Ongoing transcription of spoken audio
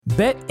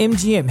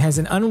BetMGM has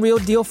an unreal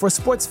deal for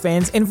sports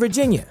fans in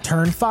Virginia.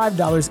 Turn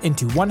 $5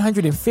 into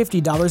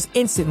 $150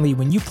 instantly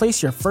when you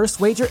place your first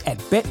wager at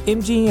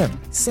BetMGM.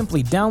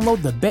 Simply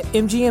download the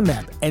BetMGM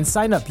app and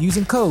sign up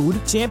using code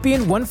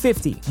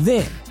Champion150.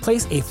 Then,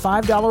 place a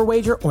 $5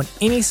 wager on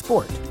any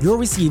sport. You'll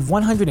receive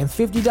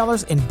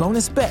 $150 in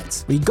bonus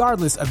bets,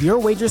 regardless of your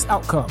wager's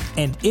outcome.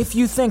 And if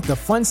you think the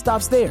fun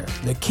stops there,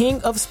 the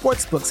King of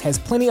Sportsbooks has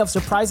plenty of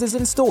surprises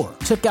in store.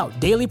 Check out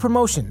daily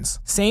promotions,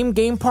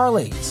 same-game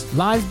parlays,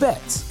 live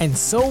bets, and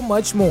so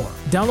much more.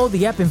 Download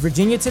the app in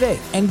Virginia today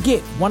and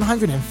get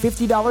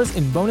 $150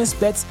 in bonus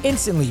bets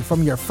instantly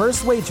from your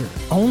first wager.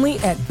 Only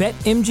at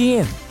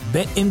BetMGM.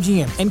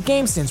 BetMGM and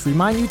GameSense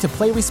remind you to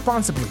play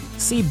responsibly.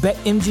 See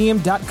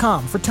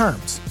BetMGM.com for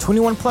terms.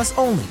 21 plus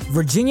only.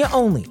 Virginia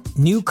only.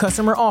 New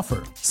customer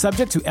offer.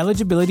 Subject to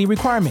eligibility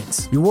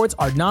requirements. Rewards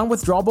are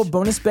non-withdrawable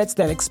bonus bets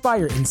that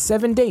expire in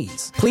 7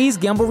 days. Please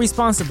gamble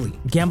responsibly.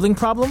 Gambling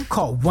problem?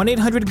 Call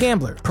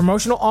 1-800-GAMBLER.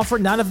 Promotional offer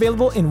not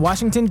available in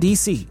Washington,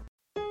 D.C.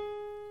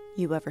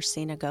 You ever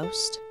seen a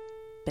ghost?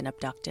 Been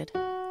abducted?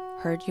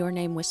 Heard your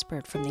name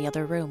whispered from the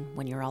other room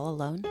when you're all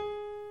alone?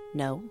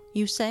 No,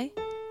 you say?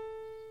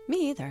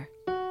 Me either.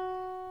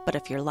 But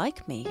if you're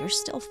like me, you're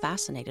still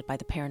fascinated by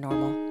the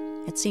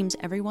paranormal. It seems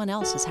everyone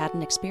else has had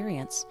an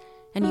experience,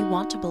 and you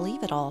want to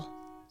believe it all.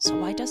 So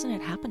why doesn't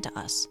it happen to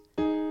us?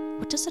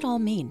 What does it all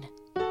mean?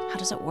 How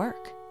does it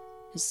work?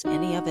 Is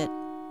any of it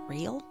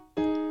real?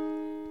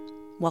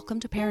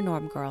 Welcome to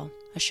Paranorm Girl,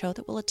 a show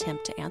that will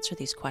attempt to answer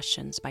these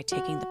questions by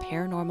taking the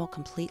paranormal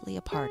completely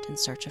apart in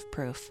search of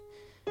proof.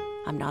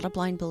 I'm not a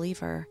blind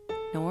believer,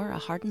 nor a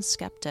hardened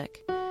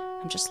skeptic.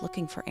 I'm just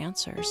looking for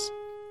answers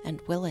and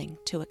willing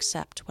to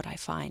accept what I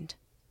find.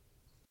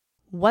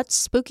 What's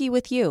spooky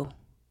with you?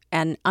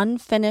 An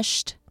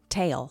unfinished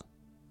tale.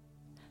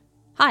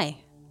 Hi,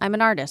 I'm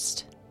an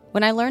artist.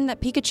 When I learned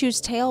that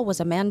Pikachu's tail was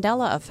a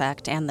Mandela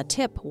effect and the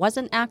tip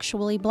wasn't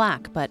actually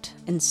black but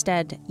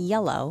instead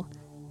yellow,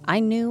 I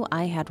knew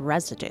I had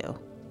residue.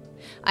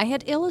 I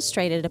had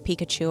illustrated a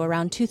Pikachu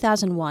around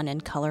 2001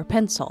 in color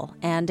pencil,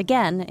 and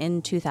again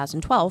in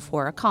 2012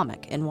 for a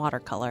comic in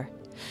watercolor.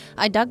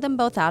 I dug them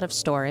both out of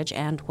storage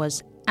and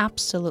was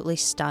absolutely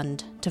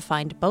stunned to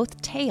find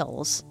both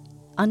tails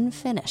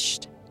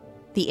unfinished.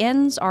 The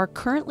ends are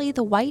currently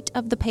the white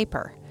of the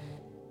paper.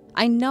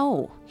 I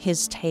know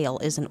his tail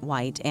isn't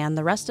white, and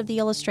the rest of the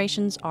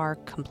illustrations are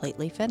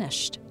completely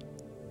finished.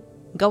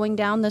 Going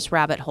down this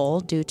rabbit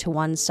hole due to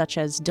ones such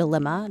as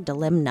Dilemma,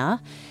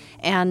 Dilemna,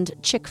 and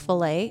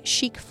Chick-fil-A,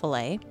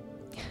 Chic-fil-A.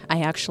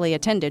 I actually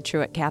attended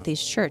Truett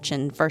Cathy's church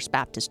in First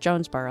Baptist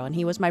Jonesboro, and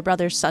he was my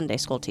brother's Sunday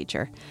school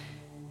teacher.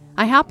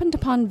 I happened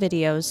upon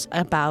videos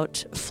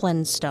about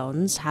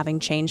Flintstones having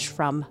changed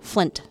from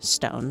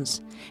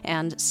Flintstones,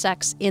 and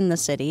Sex in the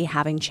City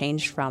having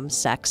changed from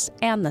Sex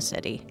and the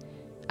City.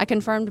 I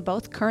confirmed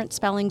both current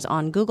spellings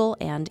on Google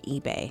and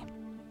eBay.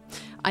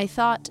 I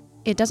thought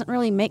it doesn't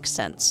really make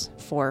sense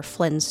for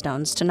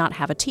Flintstones to not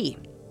have a T,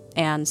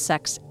 and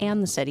Sex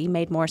and the City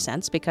made more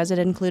sense because it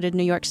included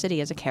New York City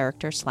as a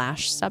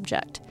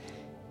character/subject.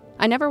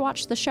 I never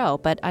watched the show,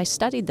 but I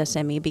studied this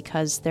Emmy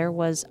because there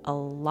was a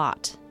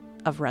lot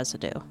of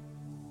residue.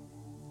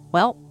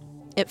 Well,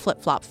 it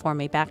flip-flopped for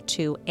me back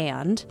to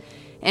and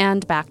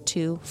back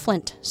to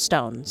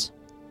Flintstones.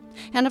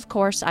 And of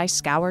course, I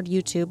scoured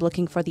YouTube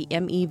looking for the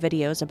ME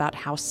videos about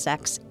how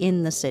Sex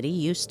in the City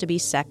used to be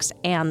Sex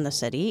and the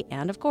City,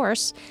 and of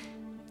course,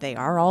 they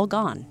are all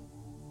gone.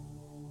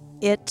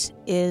 It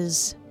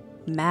is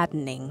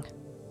maddening.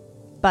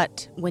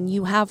 But when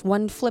you have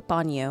one flip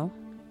on you,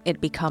 it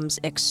becomes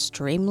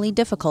extremely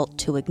difficult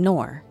to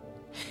ignore.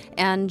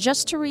 And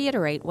just to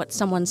reiterate what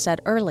someone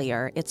said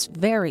earlier, it's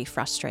very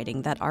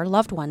frustrating that our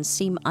loved ones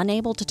seem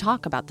unable to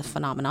talk about the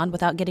phenomenon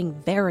without getting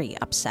very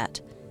upset.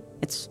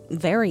 It's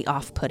very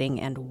off-putting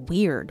and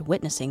weird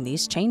witnessing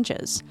these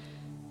changes.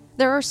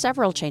 There are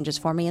several changes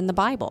for me in the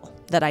Bible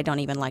that I don't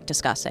even like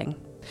discussing.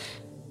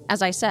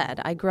 As I said,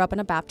 I grew up in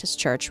a Baptist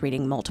church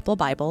reading multiple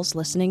Bibles,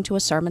 listening to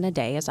a sermon a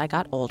day as I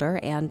got older,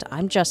 and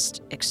I'm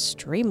just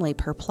extremely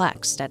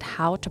perplexed at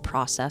how to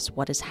process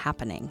what is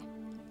happening.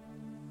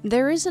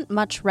 There isn't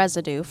much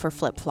residue for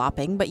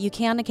flip-flopping, but you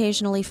can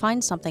occasionally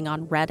find something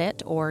on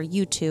Reddit or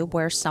YouTube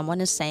where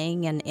someone is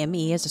saying an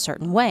ME is a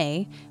certain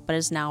way, but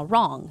is now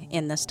wrong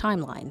in this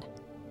timeline.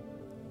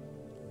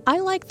 I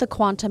like the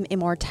quantum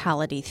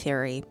immortality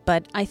theory,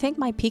 but I think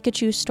my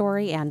Pikachu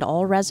story and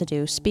all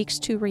residue speaks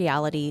to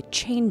reality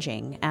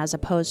changing as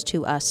opposed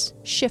to us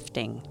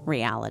shifting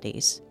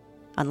realities.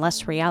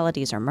 Unless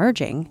realities are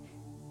merging,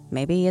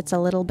 maybe it's a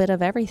little bit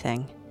of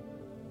everything.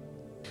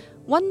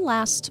 One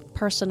last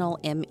personal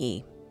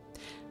ME.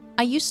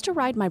 I used to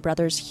ride my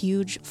brother's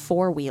huge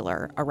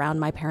four-wheeler around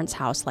my parents'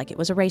 house like it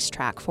was a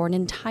racetrack for an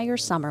entire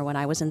summer when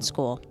I was in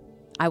school.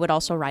 I would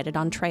also ride it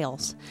on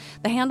trails.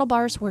 The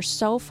handlebars were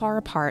so far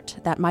apart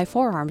that my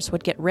forearms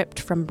would get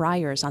ripped from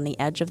briars on the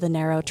edge of the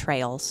narrow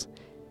trails.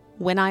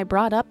 When I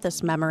brought up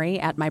this memory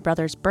at my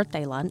brother's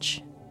birthday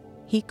lunch,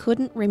 he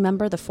couldn't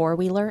remember the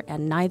four-wheeler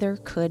and neither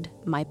could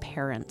my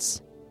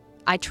parents.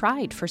 I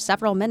tried for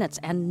several minutes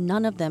and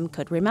none of them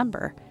could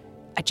remember.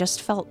 I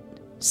just felt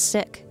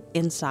sick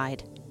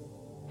inside.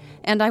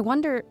 And I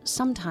wonder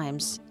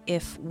sometimes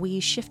if we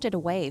shifted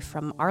away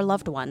from our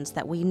loved ones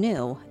that we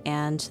knew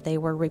and they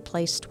were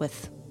replaced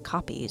with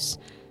copies,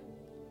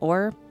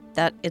 or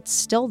that it's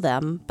still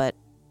them, but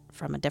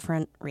from a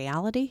different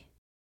reality.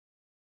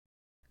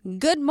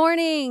 Good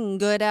morning,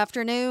 good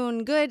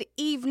afternoon, good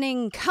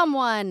evening, come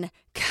one,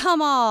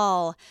 come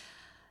all.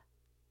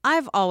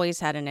 I've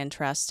always had an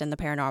interest in the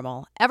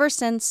paranormal ever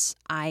since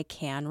I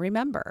can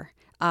remember.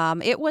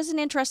 It was an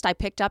interest I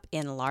picked up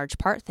in large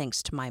part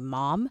thanks to my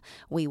mom.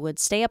 We would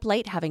stay up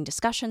late having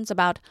discussions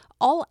about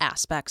all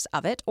aspects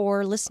of it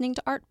or listening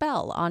to Art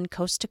Bell on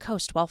Coast to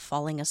Coast while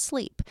falling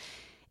asleep.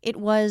 It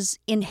was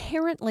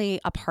inherently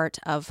a part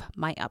of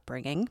my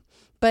upbringing,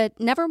 but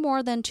never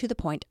more than to the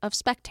point of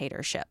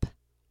spectatorship.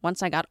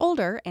 Once I got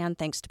older, and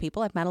thanks to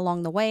people I've met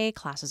along the way,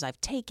 classes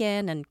I've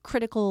taken, and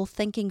critical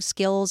thinking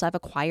skills I've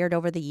acquired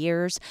over the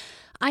years,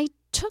 I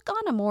took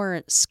on a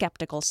more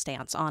skeptical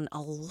stance on a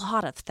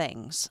lot of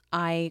things.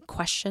 I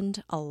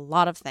questioned a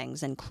lot of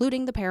things,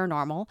 including the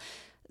paranormal,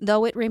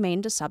 though it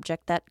remained a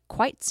subject that,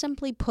 quite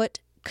simply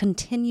put,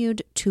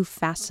 continued to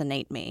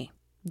fascinate me,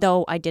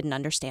 though I didn't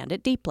understand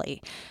it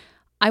deeply.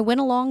 I went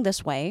along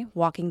this way,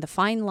 walking the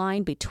fine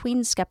line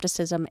between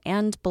skepticism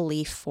and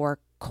belief for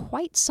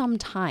quite some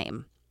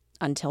time,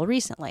 until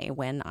recently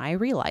when I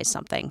realized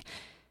something,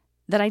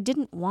 that I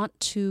didn't want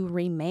to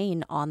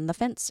remain on the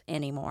fence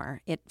anymore.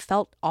 It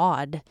felt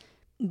odd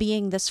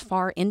being this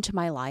far into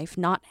my life,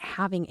 not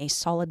having a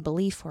solid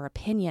belief or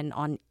opinion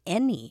on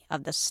any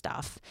of this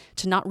stuff,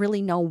 to not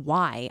really know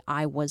why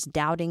I was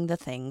doubting the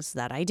things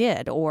that I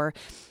did or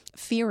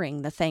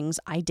fearing the things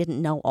I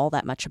didn't know all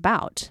that much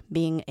about,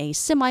 being a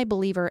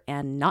semi-believer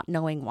and not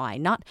knowing why,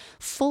 not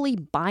fully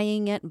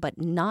buying it, but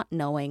not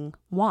knowing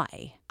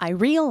why. I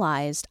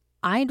realized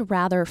I'd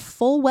rather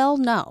full well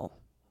know,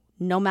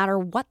 no matter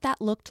what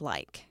that looked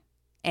like.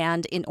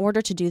 And in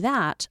order to do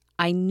that,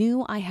 I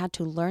knew I had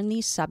to learn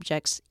these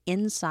subjects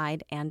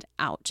inside and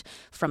out,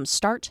 from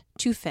start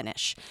to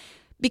finish,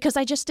 because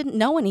I just didn't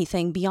know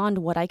anything beyond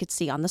what I could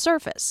see on the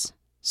surface.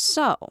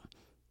 So,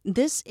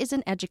 this is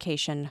an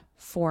education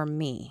for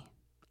me.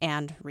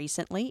 And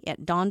recently,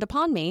 it dawned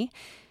upon me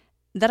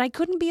that I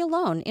couldn't be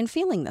alone in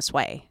feeling this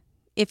way.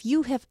 If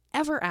you have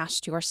ever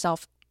asked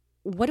yourself,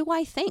 what do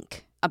I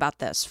think about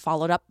this,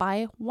 followed up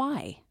by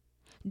why?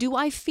 Do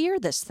I fear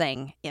this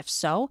thing? If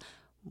so,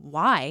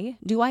 why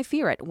do I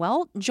fear it?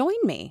 Well, join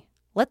me.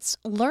 Let's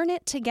learn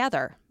it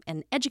together.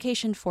 An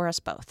education for us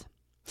both.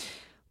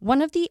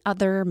 One of the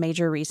other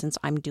major reasons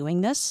I'm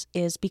doing this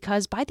is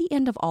because by the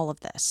end of all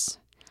of this,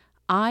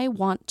 I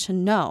want to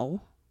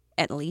know,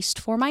 at least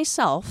for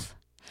myself,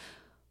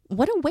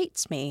 what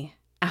awaits me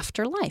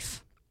after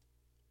life.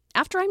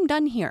 After I'm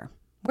done here,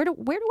 where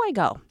do I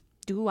go?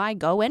 Do I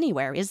go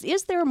anywhere? Is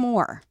there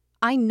more?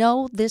 I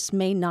know this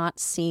may not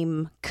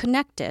seem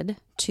connected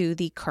to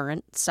the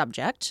current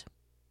subject,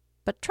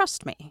 but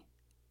trust me,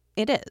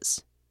 it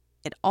is.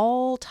 It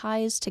all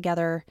ties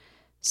together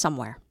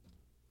somewhere,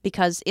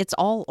 because it's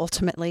all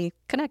ultimately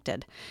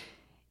connected.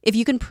 If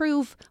you can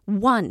prove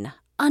one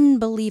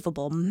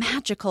unbelievable,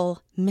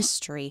 magical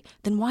mystery,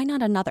 then why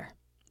not another?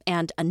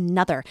 And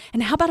another?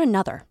 And how about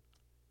another?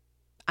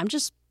 I'm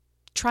just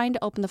trying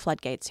to open the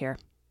floodgates here.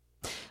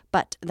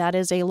 But that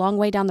is a long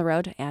way down the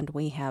road, and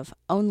we have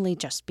only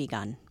just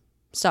begun.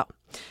 So,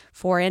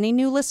 for any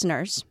new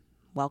listeners,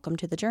 welcome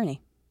to the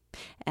journey.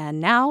 And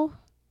now,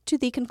 to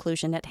the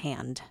conclusion at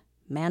hand,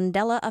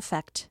 Mandela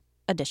Effect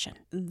Edition.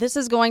 This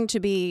is going to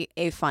be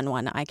a fun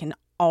one, I can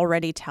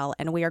already tell,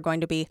 and we are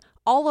going to be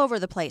all over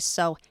the place,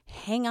 so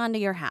hang on to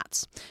your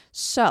hats.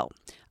 So,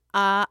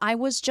 I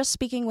was just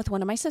speaking with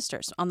one of my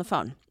sisters on the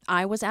phone.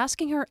 I was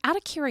asking her, out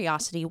of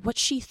curiosity, what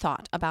she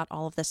thought about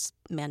all of this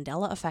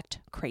Mandela effect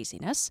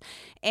craziness,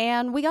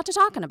 and we got to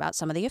talking about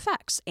some of the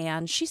effects,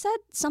 and she said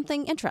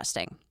something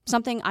interesting,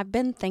 something I've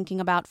been thinking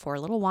about for a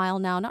little while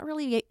now, not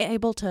really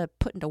able to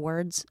put into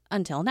words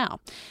until now.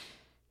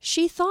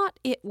 She thought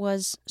it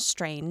was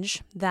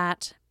strange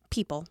that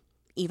people,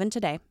 even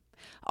today,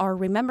 are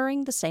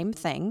remembering the same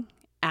thing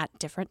at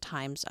different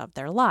times of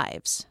their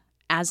lives,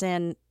 as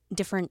in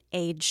different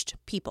aged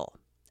people.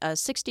 A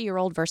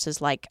 60-year-old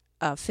versus like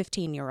a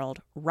 15-year-old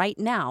right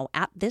now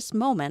at this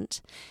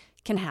moment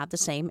can have the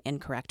same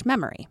incorrect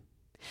memory.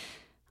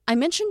 I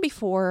mentioned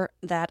before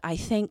that I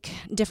think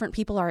different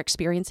people are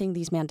experiencing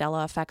these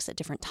Mandela effects at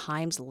different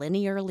times,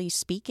 linearly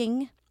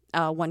speaking.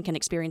 One can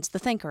experience the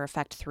thinker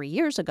effect 3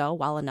 years ago,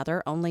 while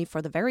another only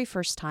for the very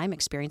first time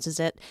experiences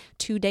it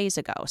 2 days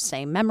ago.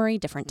 Same memory,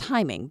 different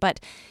timing.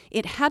 But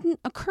it hadn't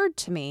occurred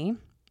to me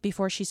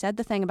before she said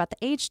the thing about the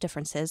age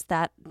differences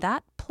that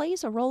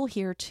plays a role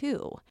here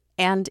too.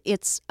 And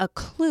it's a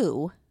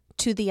clue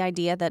to the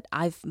idea that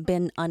I've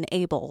been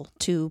unable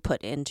to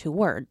put into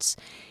words.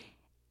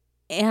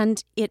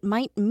 And it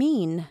might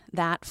mean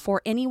that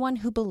for anyone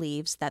who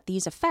believes that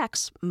these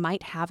effects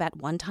might have at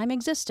one time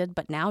existed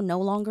but now no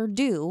longer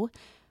do,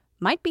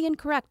 might be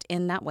incorrect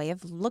in that way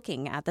of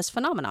looking at this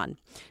phenomenon.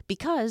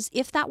 Because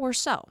if that were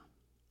so,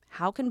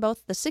 How can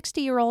both the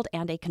 60-year-old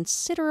and a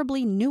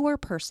considerably newer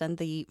person,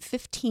 the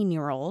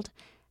 15-year-old,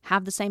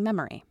 have the same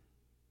memory?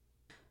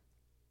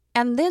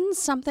 And then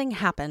something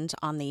happened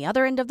on the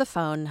other end of the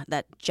phone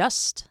that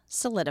just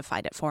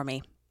solidified it for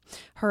me.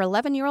 Her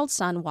 11-year-old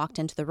son walked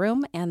into the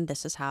room, and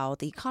this is how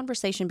the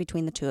conversation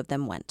between the two of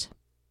them went.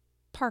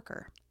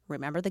 Parker,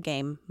 remember the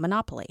game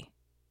Monopoly?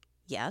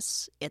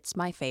 Yes, it's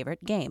my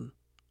favorite game.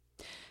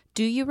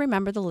 Do you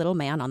remember the little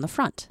man on the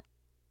front?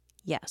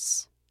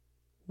 Yes.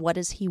 What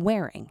is he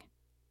wearing?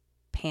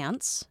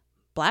 Pants,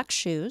 black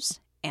shoes,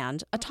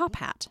 and a top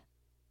hat.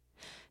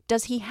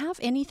 Does he have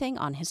anything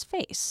on his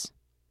face?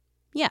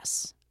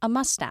 Yes, a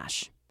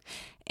mustache,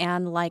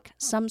 and like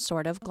some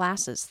sort of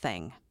glasses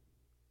thing.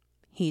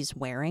 He's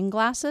wearing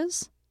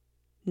glasses?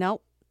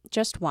 Nope,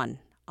 just one,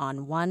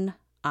 on one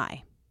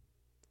eye.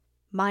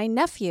 My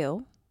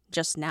nephew,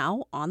 just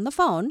now on the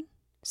phone,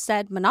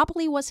 said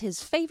Monopoly was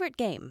his favorite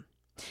game,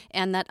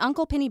 and that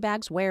Uncle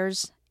Pennybags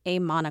wears a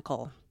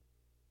monocle.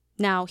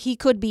 Now, he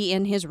could be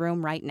in his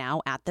room right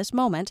now at this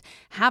moment,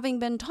 having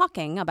been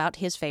talking about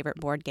his favorite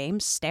board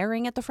game,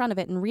 staring at the front of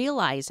it and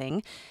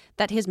realizing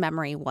that his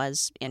memory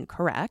was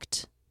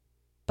incorrect.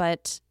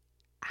 But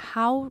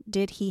how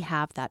did he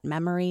have that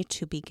memory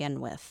to begin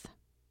with?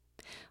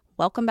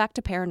 Welcome back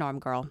to Paranorm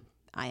Girl.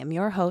 I am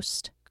your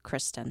host,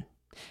 Kristen.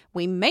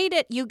 We made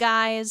it, you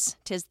guys.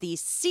 'Tis the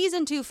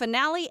season 2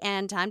 finale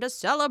and time to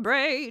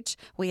celebrate.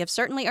 We have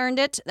certainly earned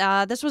it.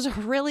 This was a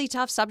really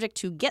tough subject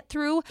to get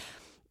through.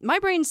 My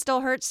brain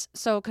still hurts,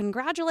 so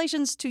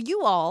congratulations to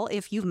you all.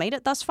 If you've made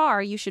it thus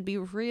far, you should be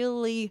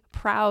really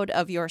proud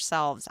of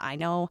yourselves. I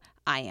know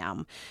I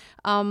am.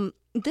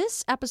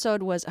 This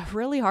episode was a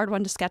really hard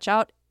one to sketch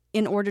out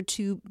in order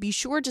to be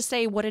sure to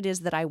say what it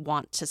is that I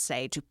want to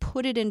say, to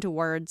put it into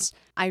words.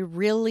 I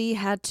really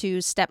had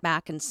to step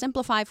back and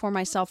simplify for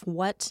myself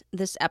what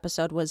this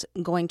episode was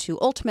going to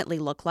ultimately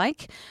look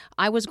like.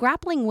 I was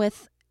grappling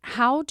with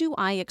how do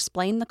I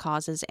explain the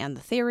causes and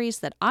the theories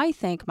that I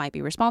think might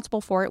be responsible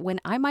for it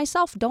when I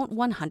myself don't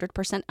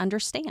 100%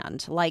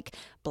 understand, like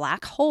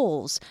black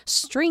holes,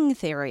 string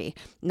theory.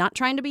 Not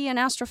trying to be an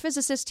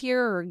astrophysicist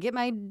here or get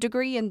my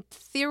degree in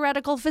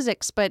theoretical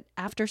physics, but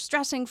after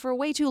stressing for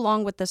way too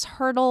long with this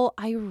hurdle,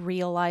 I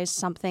realized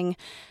something.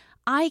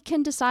 I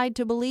can decide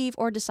to believe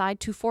or decide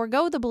to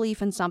forego the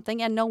belief in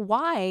something and know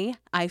why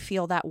I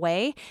feel that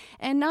way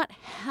and not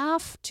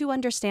have to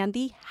understand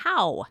the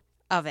how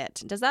of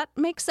it. Does that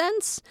make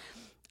sense?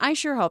 I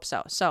sure hope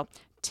so. So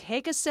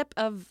take a sip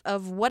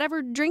of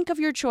whatever drink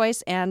of your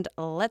choice and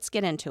let's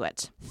get into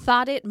it.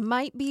 Thought it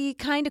might be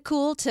kind of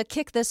cool to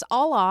kick this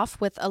all off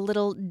with a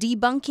little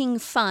debunking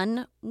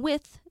fun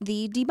with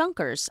the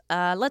debunkers.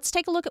 Let's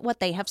take a look at what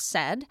they have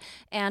said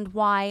and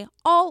why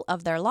all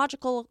of their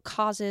logical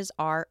causes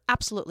are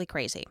absolutely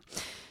crazy.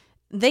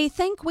 They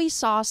think we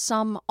saw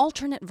some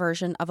alternate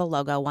version of a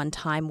logo one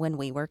time when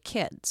we were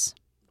kids.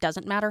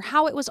 Doesn't matter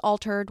how it was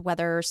altered,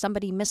 whether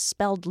somebody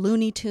misspelled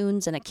Looney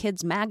Tunes in a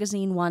kid's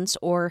magazine once,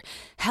 or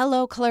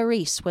Hello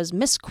Clarice was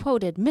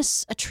misquoted,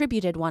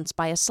 misattributed once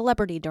by a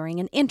celebrity during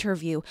an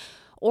interview,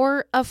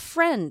 or a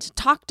friend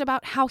talked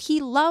about how he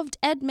loved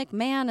Ed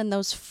McMahon and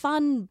those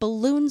fun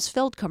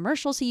balloons-filled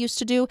commercials he used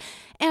to do,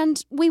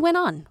 and we went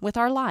on with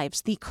our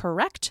lives. The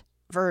correct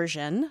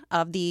version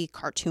of the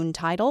cartoon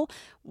title,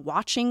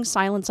 watching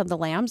Silence of the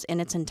Lambs in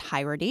its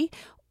entirety,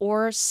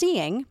 or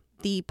seeing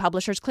the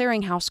Publishers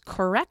Clearinghouse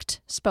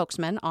correct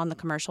spokesman on the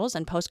commercials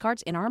and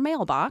postcards in our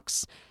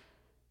mailbox.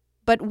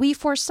 But we,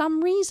 for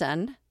some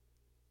reason,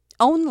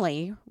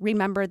 only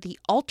remember the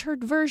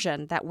altered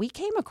version that we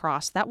came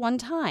across that one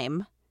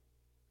time,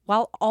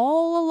 while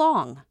all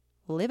along,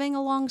 living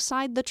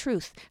alongside the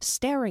truth,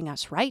 staring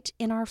us right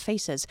in our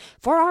faces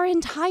for our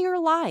entire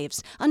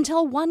lives,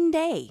 until one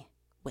day,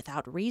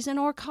 without reason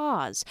or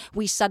cause,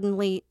 we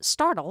suddenly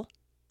startle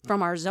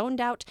from our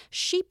zoned-out,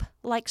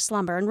 sheep-like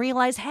slumber and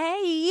realize,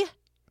 hey,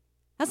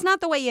 that's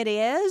not the way it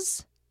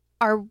is.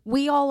 Are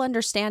we all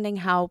understanding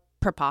how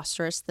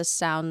preposterous this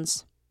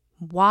sounds?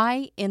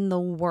 Why in the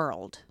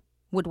world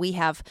would we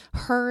have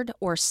heard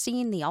or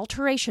seen the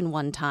alteration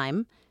one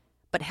time,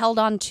 but held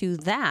on to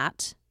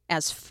that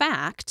as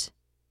fact,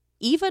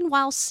 even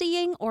while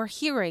seeing or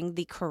hearing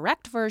the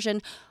correct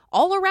version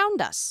all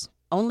around us,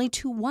 only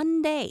to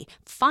one day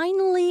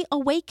finally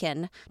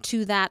awaken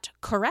to that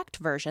correct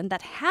version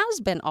that has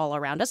been all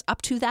around us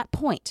up to that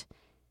point?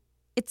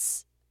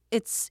 It's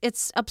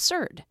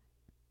absurd.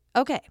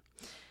 Okay.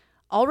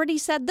 Already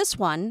said this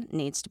one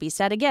needs to be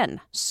said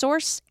again.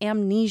 Source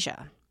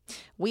amnesia.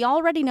 We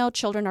already know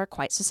children are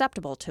quite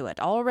susceptible to it.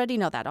 Already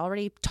know that.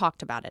 Already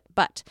talked about it.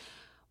 But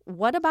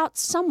what about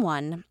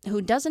someone who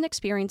doesn't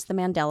experience the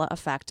Mandela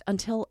effect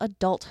until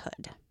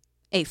adulthood?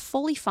 A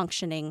fully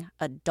functioning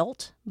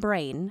adult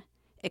brain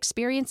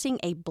experiencing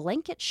a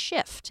blanket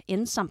shift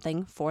in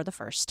something for the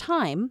first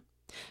time,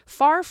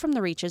 far from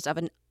the reaches of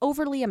an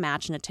overly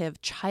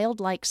imaginative,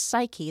 childlike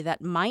psyche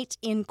that might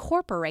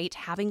incorporate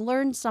having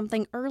learned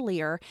something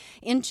earlier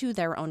into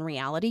their own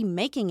reality,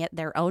 making it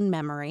their own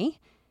memory,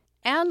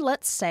 And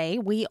let's say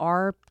we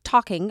are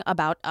talking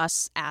about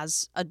us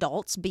as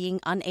adults being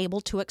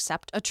unable to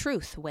accept a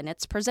truth when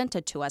it's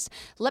presented to us.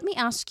 Let me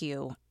ask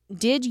you,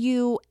 did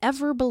you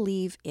ever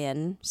believe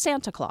in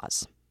Santa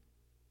Claus?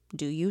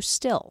 Do you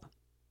still?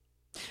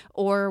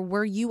 Or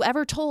were you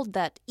ever told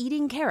that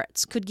eating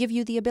carrots could give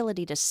you the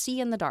ability to see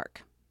in the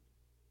dark?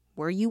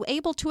 Were you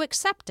able to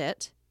accept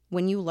it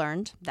when you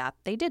learned that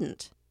they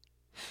didn't?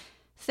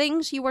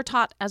 Things you were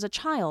taught as a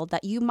child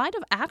that you might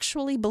have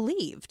actually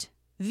believed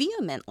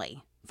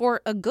vehemently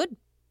for a good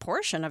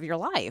portion of your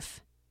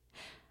life.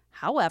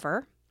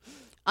 However,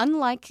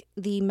 unlike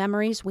the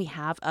memories we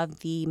have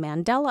of the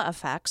Mandela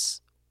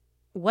effects,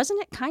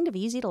 wasn't it kind of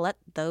easy to let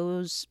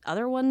those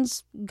other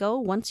ones go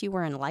once you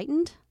were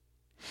enlightened?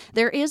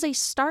 There is a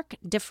stark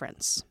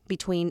difference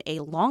between a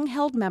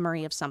long-held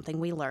memory of something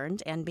we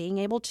learned and being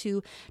able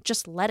to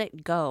just let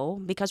it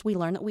go because we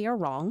learn that we are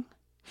wrong,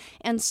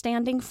 and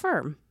standing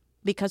firm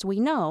because we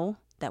know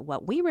that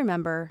what we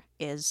remember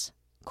is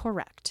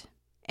correct.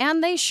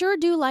 And they sure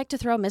do like to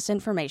throw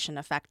misinformation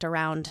effect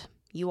around.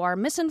 You are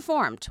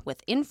misinformed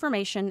with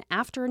information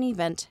after an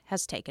event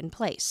has taken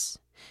place.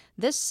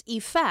 This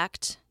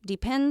effect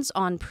depends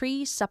on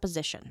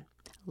presupposition,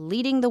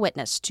 leading the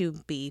witness to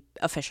be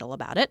official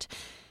about it.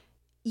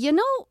 You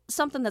know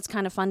something that's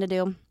kind of fun to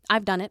do?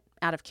 I've done it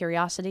out of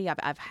curiosity.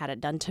 I've had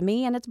it done to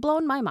me, and it's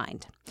blown my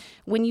mind.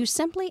 When you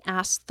simply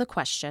ask the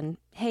question,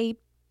 hey,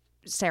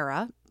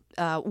 Sarah,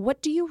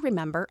 what do you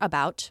remember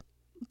about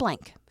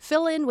blank?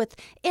 Fill in with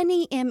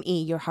any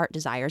ME your heart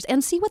desires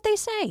and see what they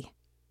say.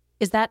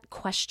 Is that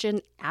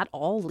question at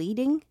all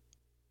leading?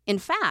 In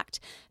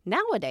fact,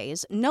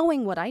 nowadays,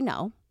 knowing what I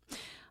know,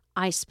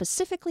 I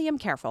specifically am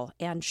careful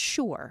and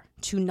sure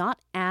to not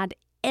add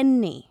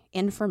any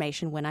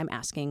information when I'm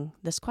asking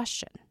this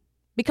question,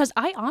 because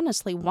I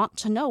honestly want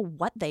to know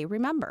what they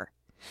remember.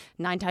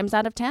 9 times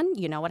out of 10,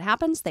 you know what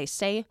happens? They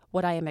say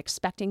what I am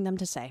expecting them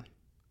to say.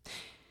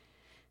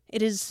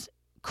 It is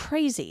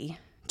crazy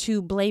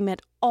to blame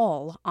it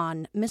all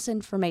on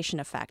misinformation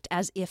effect,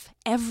 as if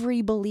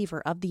every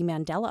believer of the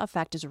Mandela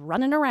effect is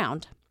running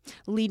around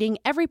leading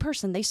every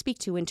person they speak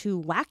to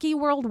into wacky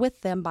world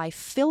with them by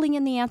filling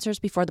in the answers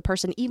before the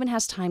person even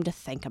has time to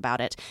think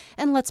about it.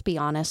 And let's be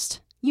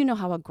honest, you know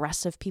how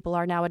aggressive people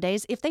are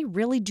nowadays. If they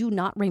really do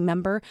not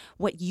remember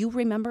what you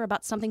remember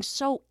about something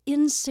so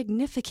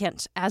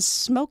insignificant as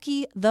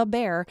Smokey the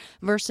Bear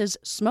versus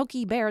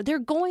Smokey Bear, they're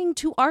going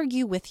to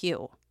argue with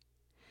you.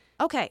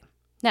 Okay,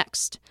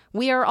 next.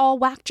 We are all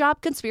whack job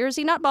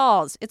conspiracy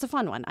nutballs. It's a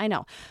fun one, I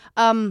know.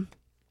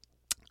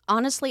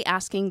 Honestly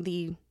asking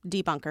the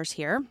debunkers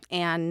here,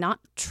 and not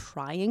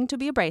trying to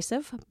be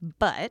abrasive,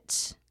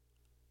 but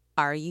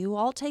are you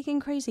all taking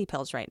crazy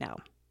pills right now?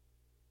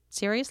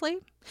 Seriously?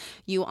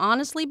 You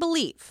honestly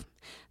believe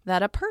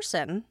that a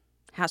person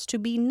has to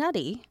be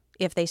nutty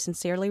if they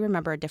sincerely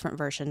remember a different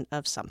version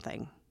of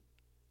something?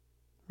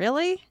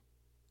 Really?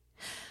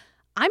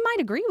 I might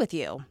agree with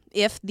you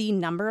if the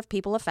number of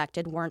people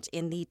affected weren't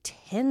in the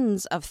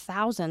tens of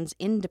thousands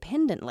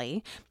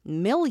independently,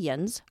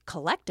 millions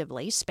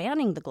collectively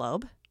spanning the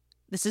globe.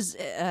 This is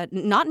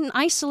not an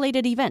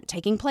isolated event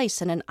taking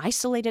place in an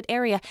isolated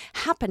area,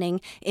 happening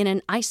in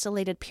an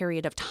isolated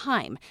period of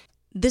time.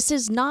 This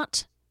is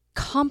not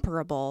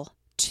comparable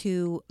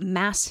to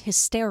mass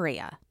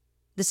hysteria.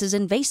 This is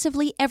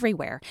invasively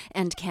everywhere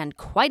and can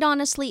quite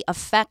honestly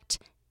affect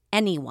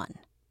anyone.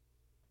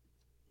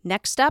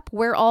 Next up,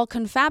 we're all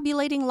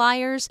confabulating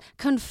liars,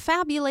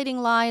 confabulating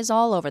lies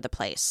all over the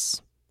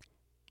place.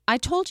 I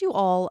told you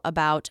all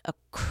about a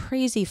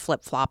crazy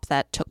flip-flop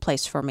that took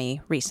place for me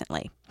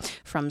recently.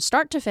 From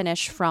start to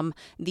finish, from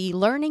the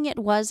learning it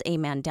was a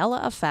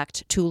Mandela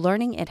effect to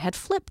learning it had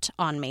flipped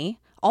on me,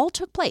 all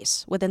took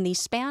place within the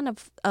span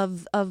of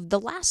the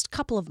last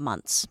couple of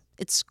months.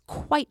 It's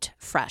quite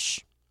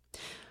fresh.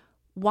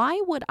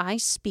 Why would I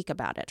speak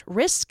about it,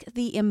 risk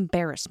the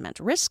embarrassment,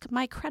 risk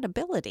my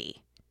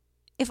credibility,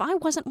 if I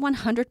wasn't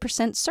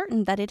 100%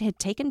 certain that it had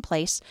taken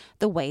place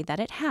the way that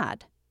it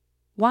had?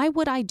 Why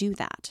would I do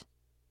that?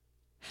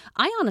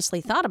 I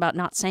honestly thought about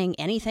not saying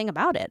anything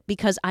about it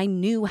because I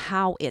knew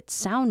how it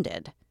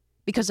sounded,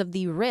 because of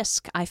the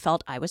risk I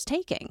felt I was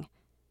taking.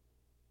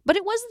 But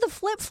it was the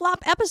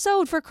flip-flop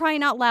episode, for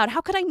crying out loud.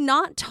 How could I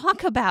not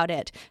talk about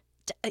it?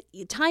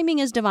 Timing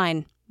is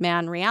divine,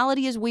 man.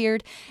 Reality is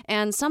weird,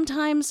 and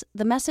sometimes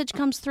the message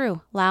comes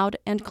through loud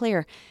and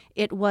clear.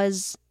 It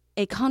was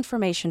a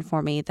confirmation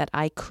for me that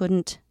I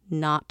couldn't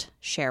not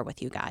share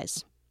with you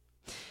guys.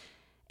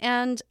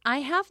 And I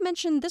have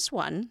mentioned this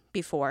one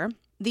before,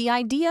 the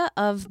idea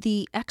of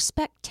the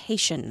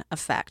expectation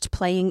effect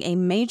playing a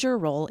major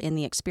role in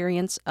the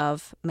experience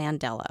of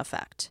Mandela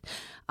effect.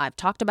 I've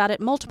talked about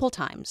it multiple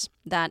times,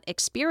 that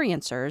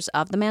experiencers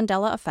of the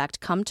Mandela effect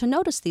come to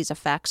notice these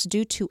effects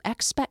due to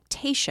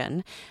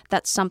expectation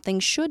that something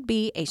should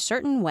be a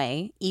certain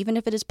way, even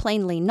if it is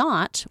plainly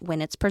not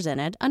when it's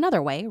presented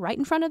another way right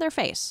in front of their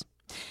face,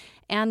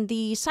 and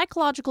the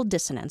psychological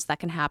dissonance that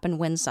can happen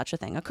when such a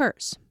thing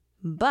occurs.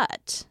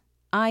 But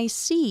I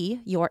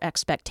see your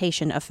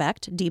expectation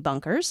effect,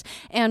 debunkers,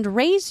 and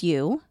raise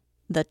you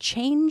the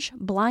change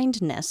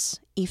blindness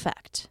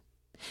effect.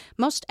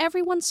 Most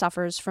everyone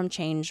suffers from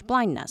change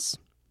blindness.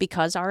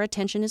 Because our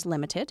attention is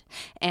limited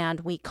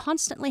and we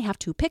constantly have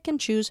to pick and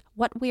choose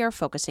what we are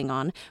focusing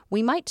on,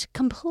 we might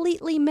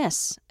completely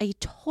miss a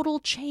total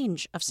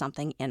change of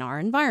something in our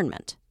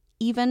environment,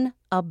 even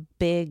a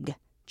big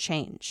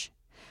change,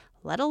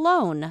 let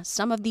alone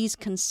some of these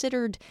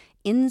considered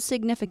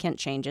insignificant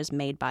changes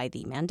made by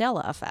the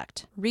Mandela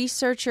effect.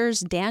 Researchers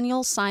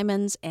Daniel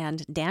Simons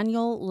and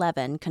Daniel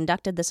Levin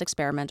conducted this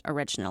experiment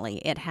originally.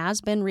 It has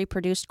been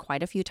reproduced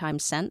quite a few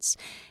times since,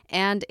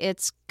 and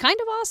it's kind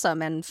of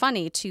awesome and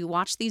funny to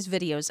watch these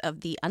videos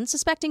of the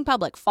unsuspecting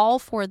public fall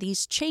for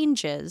these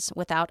changes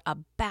without a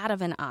bat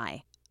of an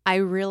eye. I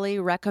really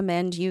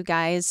recommend you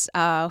guys,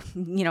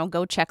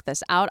 go check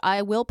this out.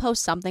 I will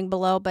post something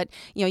below, but,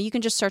 you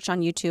can just search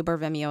on YouTube or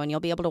Vimeo and you'll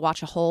be able to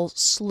watch a whole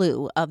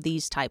slew of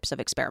these types of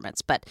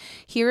experiments. But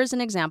here is an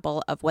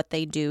example of what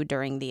they do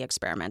during the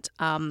experiment.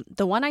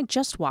 The one I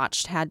just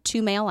watched had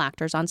 2 male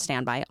actors on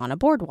standby on a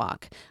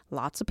boardwalk.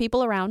 Lots of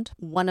people around.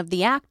 One of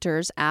the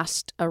actors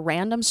asked a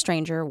random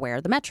stranger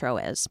where the metro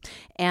is,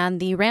 and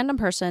the random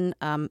person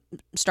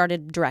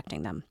started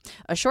directing them.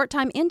 A short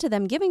time into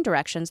them giving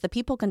directions, the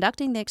people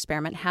conducting the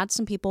experiment had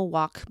some people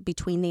walk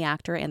between the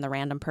actor and the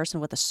random person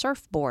with a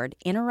surfboard,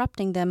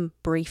 interrupting them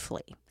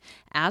briefly.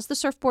 As the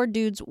surfboard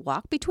dudes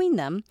walked between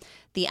them,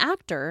 the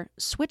actor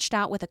switched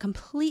out with a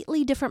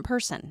completely different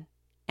person,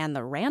 and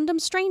the random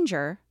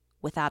stranger,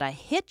 without a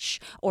hitch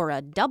or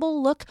a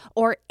double look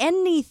or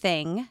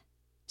anything,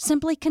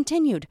 simply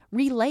continued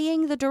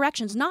relaying the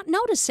directions, not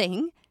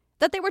noticing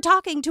that they were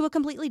talking to a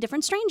completely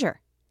different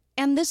stranger.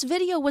 And this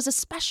video was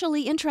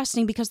especially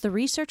interesting because the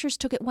researchers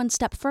took it one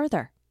step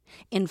further.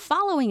 In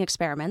following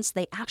experiments,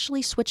 they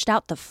actually switched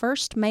out the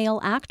first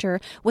male actor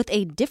with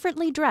a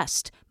differently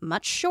dressed,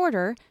 much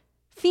shorter,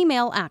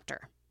 female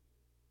actor.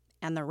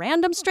 And the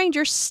random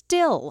stranger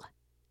still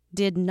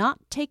did not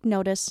take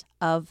notice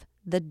of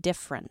the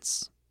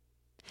difference.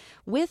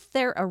 With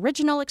their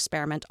original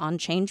experiment on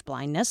change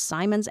blindness,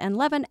 Simons and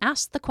Levin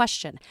asked the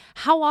question,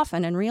 how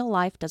often in real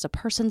life does a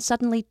person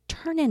suddenly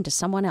turn into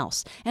someone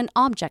else, an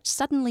object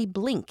suddenly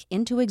blink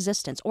into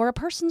existence, or a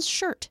person's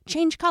shirt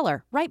change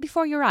color right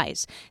before your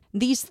eyes?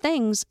 These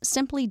things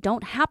simply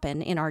don't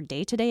happen in our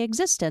day-to-day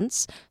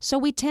existence, so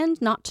we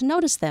tend not to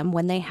notice them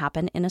when they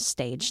happen in a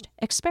staged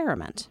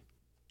experiment.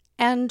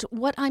 And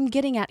what I'm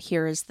getting at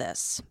here is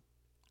this.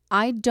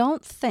 I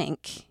don't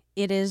think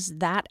it is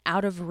that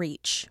out of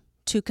reach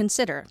to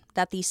consider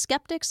that the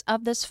skeptics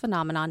of this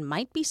phenomenon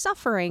might be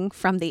suffering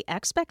from the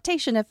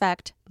expectation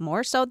effect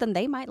more so than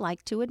they might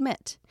like to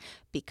admit,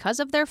 because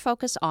of their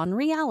focus on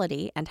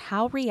reality and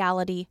how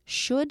reality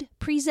should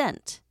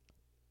present.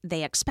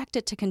 They expect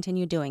it to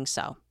continue doing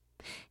so.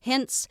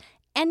 Hence,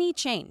 any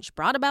change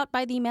brought about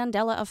by the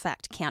Mandela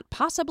effect can't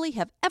possibly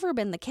have ever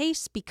been the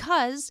case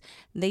because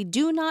they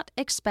do not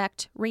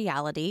expect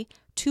reality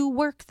to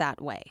work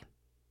that way.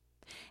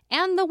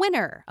 And the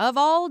winner of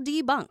all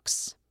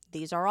debunks.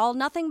 These are all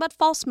nothing but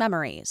false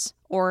memories,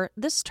 or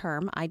this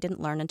term I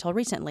didn't learn until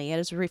recently. It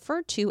is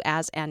referred to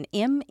as an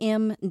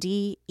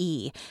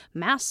MMDE,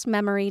 mass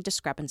memory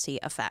discrepancy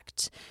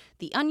effect,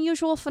 the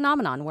unusual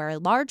phenomenon where a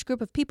large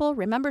group of people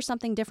remember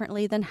something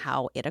differently than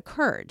how it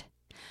occurred.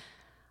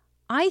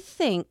 I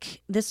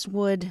think this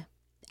would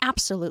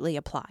absolutely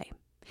apply.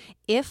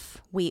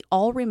 If we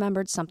all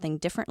remembered something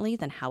differently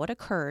than how it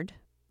occurred,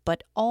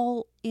 but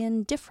all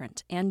in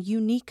different and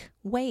unique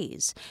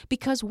ways,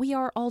 because we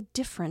are all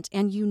different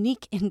and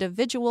unique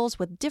individuals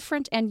with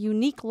different and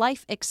unique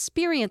life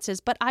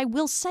experiences. But I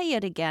will say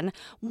it again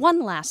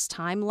one last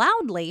time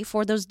loudly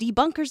for those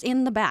debunkers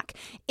in the back.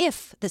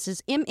 If this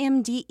is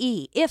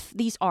MMDE, if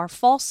these are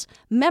false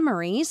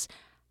memories,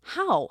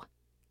 how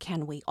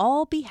can we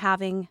all be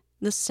having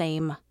the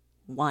same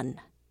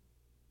one?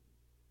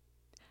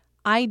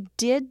 I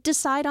did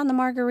decide on the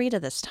margarita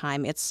this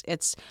time.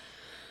 It's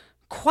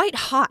quite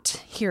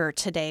hot here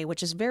today,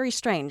 which is very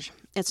strange.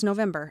 It's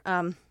November.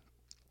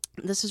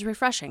 This is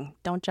refreshing.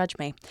 Don't judge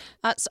me.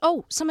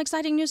 Some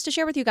exciting news to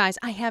share with you guys.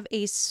 I have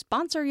a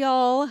sponsor,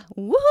 y'all.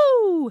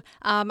 Woohoo!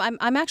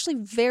 I'm actually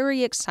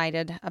very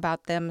excited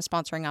about them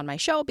sponsoring on my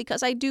show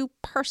because I do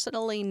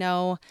personally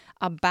know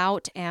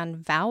about and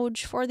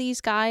vouch for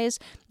these guys.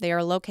 They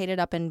are located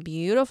up in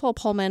beautiful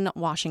Pullman,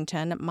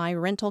 Washington. My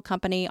rental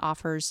company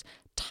offers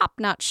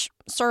top-notch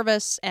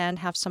service and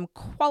have some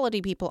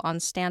quality people on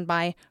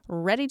standby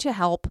ready to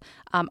help.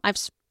 I've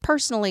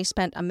personally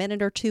spent a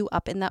minute or two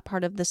up in that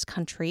part of this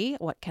country.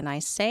 What can I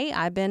say?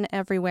 I've been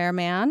everywhere,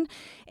 man.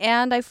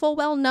 And I full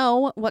well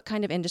know what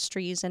kind of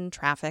industries and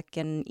traffic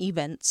and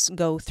events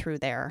go through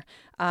there.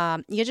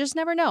 You just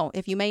never know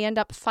if you may end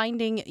up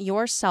finding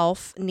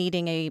yourself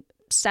needing a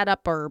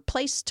setup or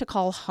place to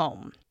call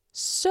home.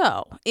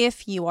 So,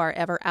 if you are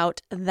ever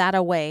out that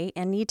away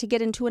and need to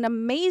get into an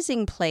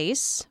amazing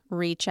place,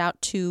 reach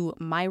out to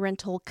My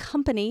Rental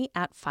Company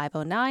at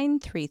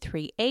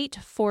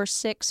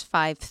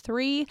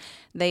 509-338-4653.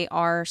 They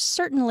are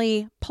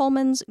certainly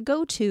Pullman's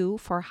go-to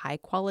for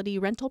high-quality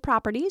rental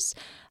properties.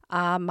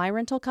 My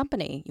Rental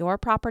Company, your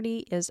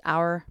property is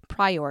our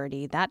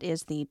priority. That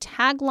is the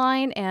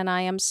tagline, and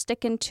I am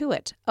sticking to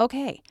it.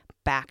 Okay,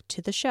 back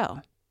to the show.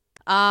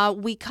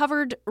 We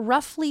covered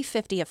roughly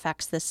 50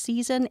 effects this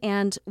season,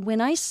 and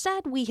when I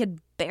said we had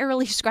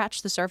barely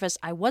scratched the surface,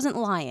 I wasn't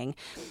lying.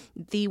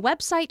 The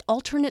website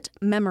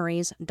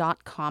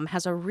alternatememories.com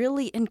has a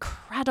really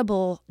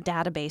incredible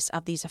database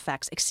of these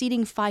effects,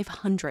 exceeding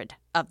 500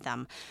 of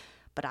them.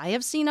 But I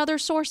have seen other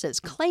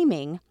sources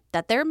claiming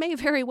that there may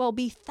very well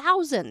be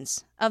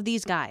thousands of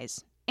these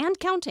guys, and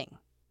counting.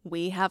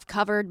 We have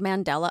covered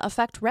Mandela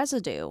effect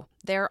residue.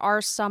 There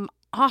are some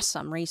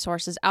awesome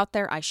resources out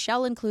there I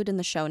shall include in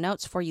the show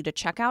notes for you to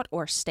check out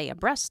or stay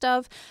abreast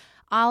of.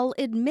 I'll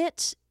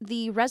admit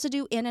the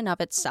residue in and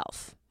of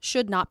itself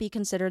should not be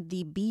considered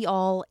the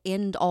be-all,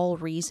 end-all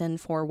reason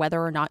for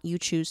whether or not you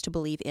choose to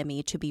believe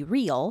IMI to be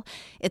real.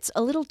 It's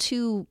a little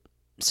too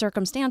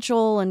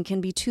circumstantial and can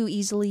be too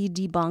easily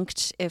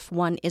debunked if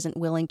one isn't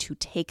willing to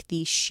take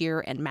the sheer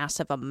and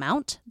massive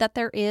amount that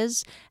there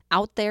is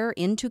out there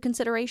into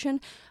consideration,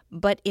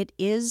 but it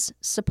is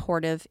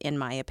supportive in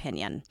my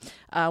opinion.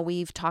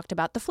 We've talked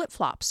about the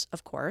flip-flops,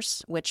 of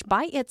course, which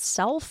by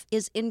itself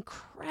is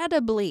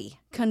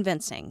incredibly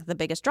convincing. The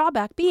biggest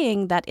drawback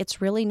being that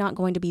it's really not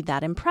going to be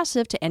that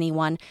impressive to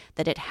anyone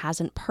that it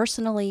hasn't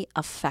personally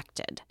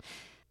affected.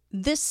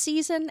 This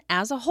season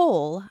as a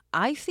whole,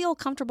 I feel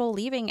comfortable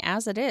leaving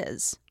as it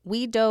is.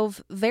 We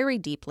dove very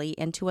deeply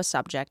into a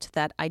subject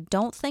that I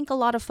don't think a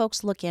lot of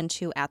folks look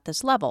into at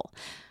this level.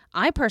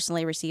 I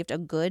personally received a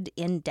good,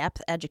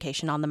 in-depth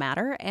education on the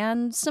matter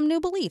and some new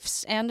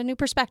beliefs and a new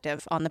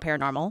perspective on the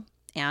paranormal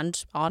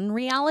and on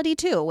reality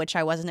too, which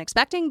I wasn't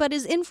expecting, but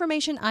is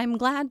information I'm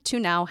glad to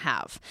now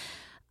have.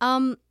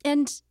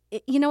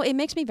 It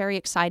makes me very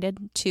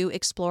excited to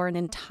explore an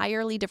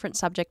entirely different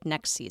subject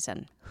next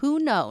season. Who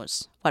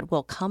knows what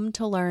we'll come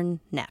to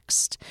learn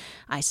next?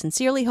 I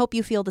sincerely hope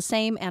you feel the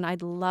same, and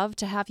I'd love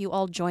to have you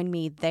all join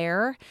me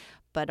there.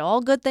 But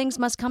all good things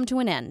must come to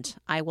an end.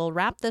 I will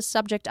wrap this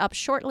subject up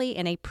shortly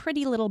in a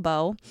pretty little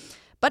bow.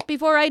 But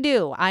before I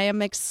do, I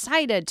am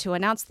excited to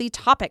announce the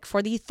topic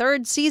for the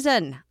third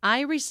season. I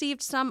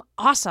received some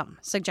awesome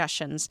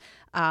suggestions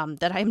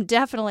that I'm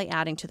definitely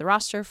adding to the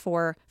roster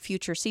for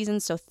future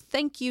seasons. So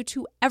thank you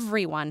to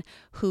everyone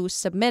who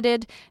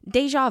submitted.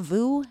 Deja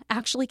vu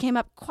actually came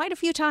up quite a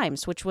few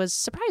times, which was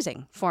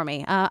surprising for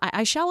me.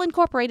 I shall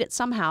incorporate it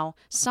somehow,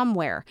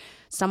 somewhere.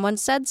 Someone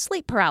said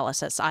sleep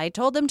paralysis. I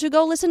told them to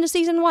go listen to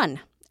season 1.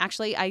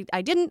 Actually,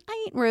 I didn't.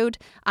 I ain't rude.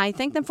 I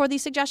thanked them for the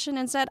suggestion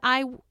and said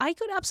I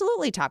could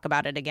absolutely talk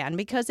about it again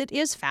because it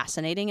is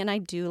fascinating and I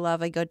do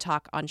love a good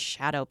talk on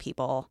shadow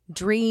people.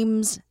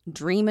 Dreams,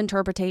 dream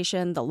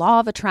interpretation, the law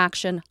of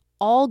attraction,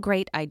 all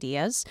great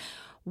ideas.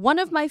 One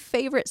of my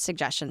favorite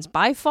suggestions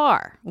by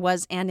far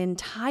was an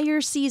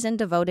entire season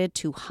devoted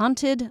to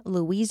haunted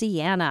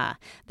Louisiana.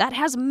 That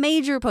has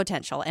major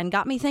potential and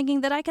got me thinking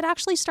that I could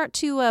actually start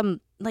to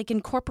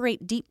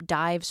incorporate deep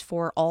dives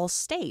for all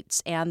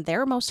states and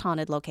their most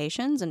haunted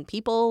locations and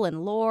people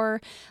and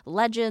lore,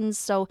 legends.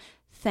 So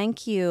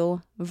thank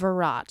you,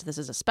 Virat. This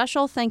is a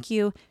special thank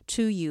you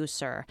to you,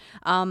 sir.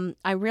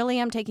 I really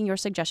am taking your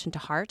suggestion to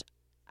heart.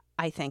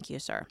 I thank you,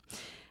 sir.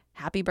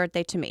 Happy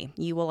birthday to me.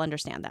 You will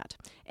understand that.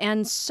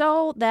 And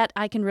so that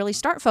I can really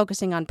start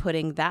focusing on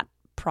putting that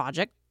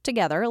project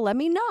together, let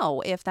me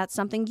know if that's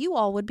something you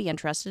all would be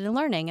interested in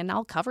learning, and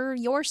I'll cover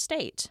your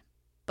state.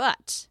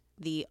 But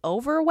the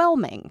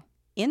overwhelming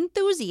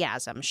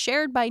enthusiasm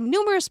shared by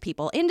numerous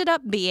people ended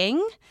up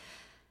being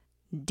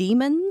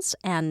demons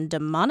and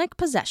demonic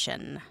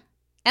possession.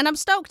 And I'm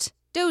stoked.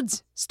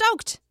 Dudes,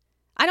 stoked.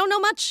 I don't know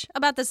much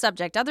about this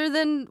subject other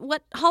than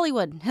what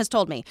Hollywood has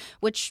told me,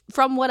 which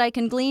from what I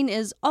can glean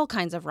is all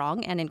kinds of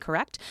wrong and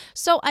incorrect.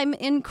 So I'm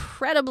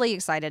incredibly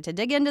excited to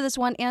dig into this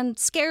one and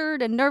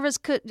scared and nervous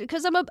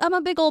because I'm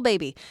a big old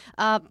baby.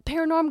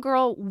 Paranorm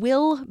Girl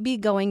will be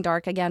going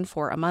dark again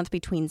for a month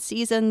between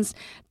seasons.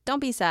 Don't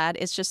be sad.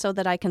 It's just so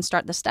that I can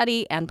start the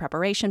study and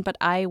preparation, but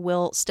I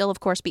will still, of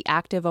course, be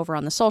active over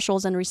on the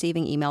socials and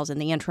receiving emails in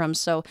the interim,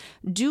 so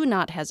do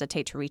not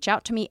hesitate to reach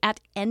out to me at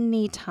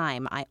any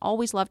time. I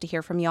always love to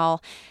hear from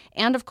y'all.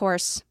 And, of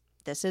course,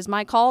 this is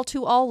my call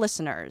to all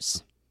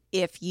listeners.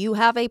 If you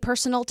have a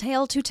personal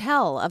tale to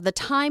tell of the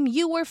time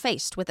you were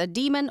faced with a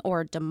demon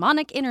or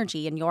demonic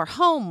energy in your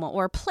home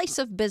or place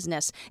of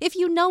business, if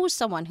you know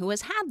someone who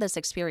has had this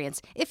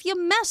experience, if you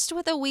messed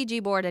with a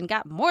Ouija board and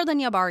got more than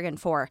you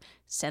bargained for,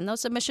 send those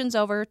submissions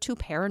over to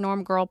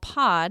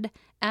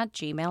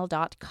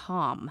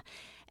paranormgirlpod@gmail.com.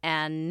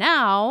 And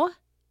now,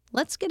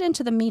 let's get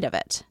into the meat of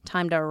it.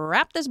 Time to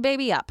wrap this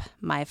baby up.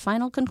 My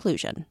final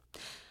conclusion.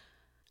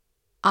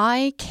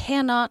 I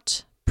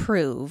cannot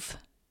prove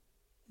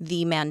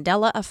the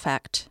Mandela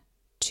effect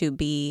to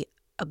be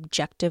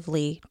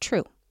objectively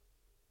true.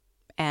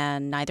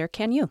 and neither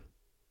can you.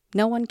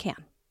 No one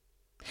can.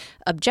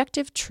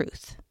 Objective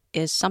truth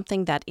is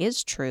something that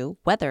is true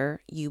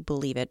whether you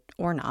believe it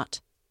or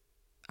not.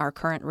 Our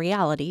current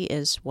reality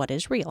is what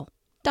is real.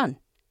 Done.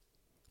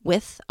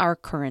 With our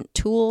current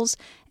tools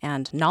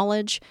and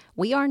knowledge,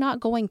 we are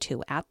not going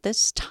to, at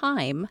this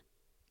time,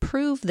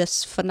 prove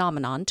this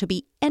phenomenon to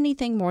be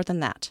anything more than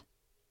that.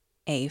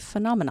 A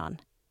phenomenon.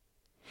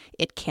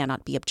 It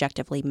cannot be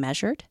objectively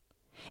measured.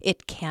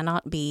 It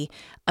cannot be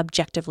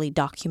objectively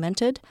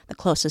documented. The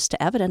closest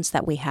to evidence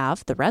that we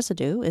have, the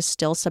residue, is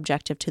still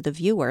subjective to the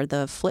viewer,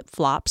 the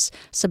flip-flops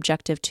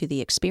subjective to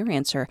the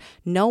experiencer.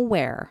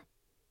 Nowhere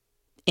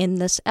in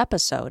this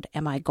episode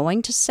am I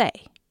going to say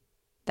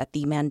that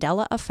the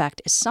Mandela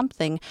effect is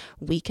something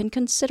we can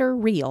consider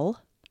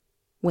real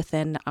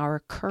within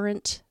our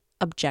current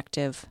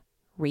objective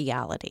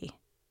reality.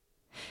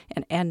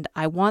 And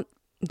I want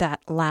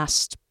that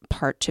last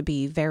part to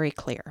be very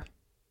clear.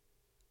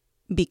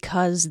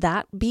 Because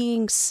that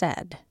being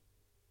said,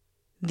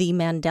 the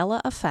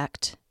Mandela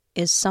effect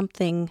is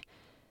something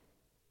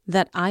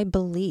that I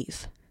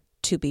believe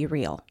to be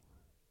real.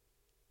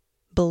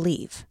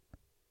 Believe.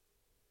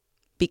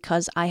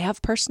 Because I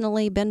have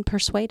personally been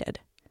persuaded.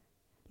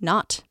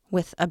 Not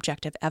with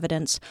objective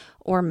evidence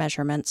or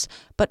measurements,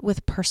 but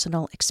with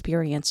personal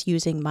experience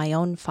using my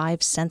own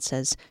 5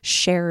 senses,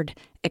 shared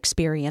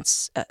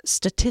experience,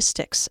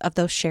 statistics of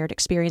those shared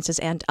experiences,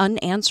 and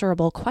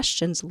unanswerable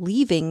questions,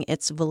 leaving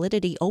its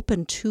validity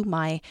open to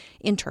my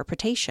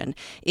interpretation.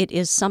 It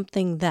is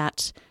something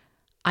that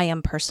I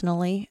am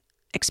personally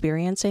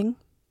experiencing,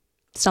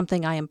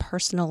 something I am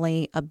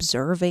personally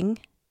observing.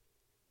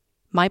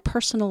 My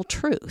personal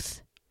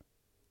truth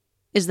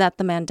is that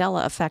the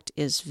Mandela effect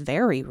is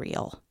very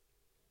real.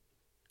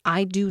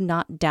 I do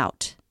not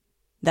doubt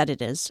that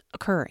it is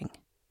occurring.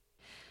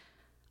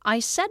 I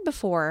said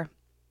before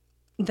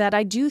that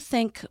I do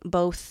think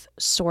both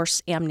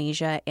source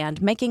amnesia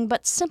and making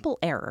but simple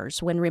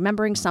errors when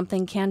remembering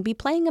something can be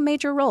playing a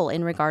major role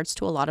in regards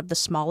to a lot of the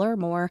smaller,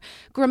 more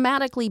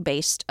grammatically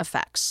based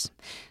effects.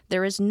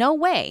 There is no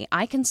way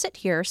I can sit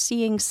here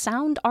seeing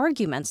sound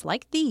arguments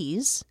like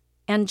these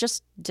and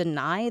just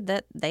deny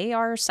that they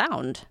are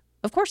sound.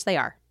 Of course they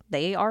are.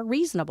 They are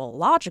reasonable,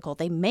 logical,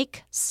 they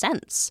make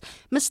sense.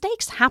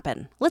 Mistakes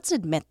happen. Let's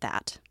admit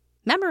that.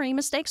 Memory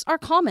mistakes are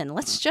common.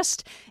 Let's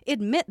just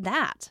admit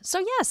that. So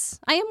yes,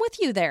 I am with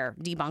you there,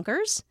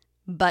 debunkers.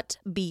 But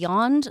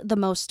beyond the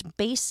most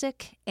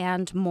basic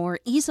and more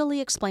easily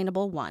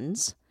explainable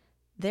ones,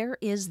 there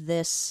is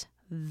this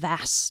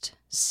vast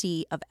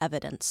sea of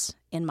evidence,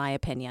 in my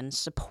opinion,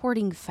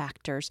 supporting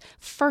factors,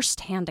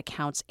 first-hand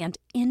accounts, and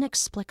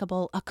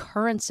inexplicable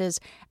occurrences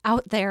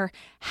out there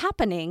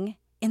happening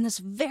in this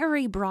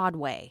very broad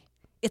way.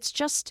 It's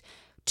just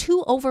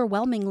too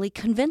overwhelmingly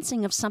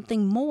convincing of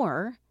something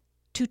more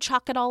to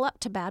chalk it all up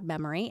to bad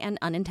memory and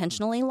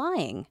unintentionally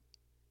lying.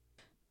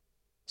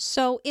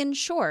 So, in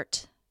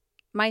short,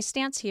 my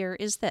stance here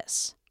is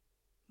this.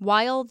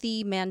 While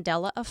the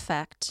Mandela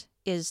effect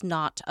is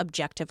not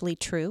objectively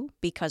true,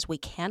 because we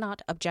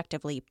cannot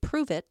objectively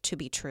prove it to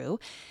be true,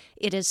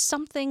 it is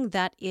something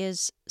that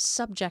is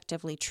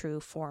subjectively true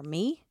for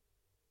me,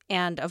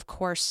 and of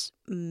course,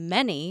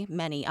 many,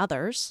 many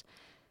others.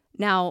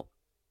 Now,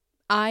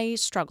 I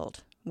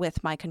struggled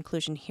with my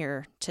conclusion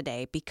here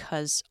today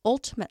because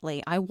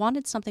ultimately I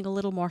wanted something a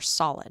little more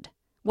solid.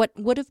 What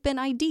would have been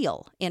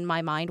ideal in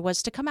my mind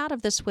was to come out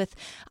of this with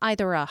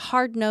either a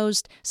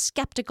hard-nosed,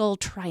 skeptical,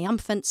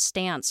 triumphant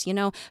stance,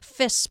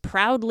 fists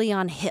proudly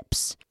on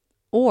hips,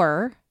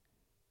 or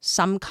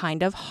some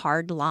kind of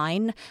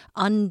hard-line,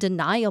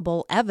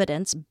 undeniable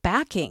evidence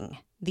backing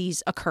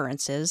these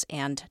occurrences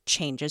and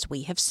changes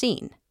we have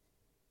seen.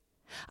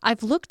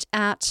 I've looked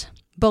at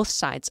both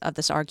sides of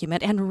this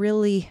argument and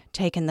really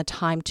taken the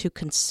time to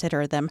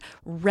consider them,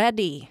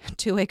 ready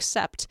to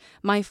accept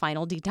my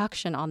final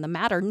deduction on the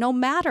matter, no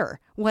matter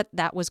what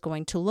that was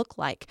going to look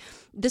like.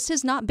 This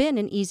has not been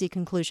an easy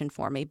conclusion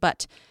for me,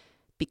 but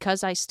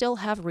because I still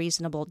have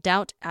reasonable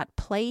doubt at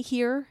play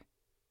here,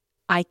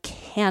 I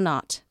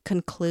cannot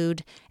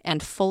conclude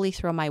and fully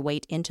throw my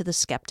weight into the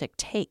skeptic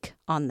take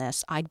on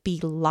this. I'd be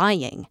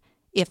lying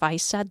if I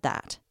said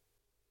that.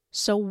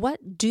 So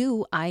what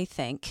do I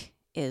think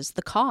is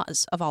the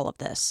cause of all of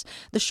this?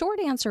 The short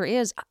answer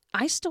is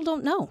I still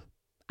don't know.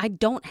 I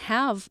don't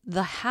have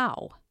the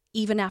how,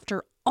 even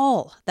after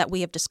all that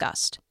we have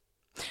discussed.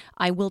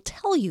 I will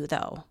tell you,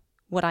 though,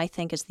 what I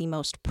think is the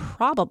most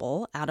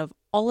probable out of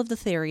all of the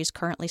theories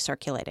currently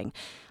circulating.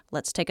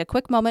 Let's take a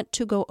quick moment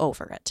to go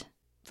over it.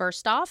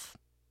 First off,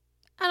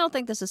 I don't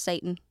think this is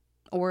Satan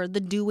or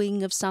the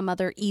doing of some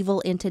other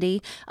evil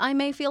entity. I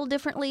may feel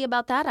differently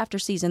about that after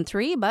season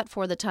 3, but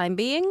for the time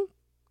being,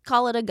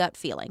 call it a gut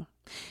feeling.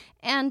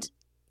 And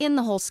in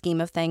the whole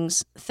scheme of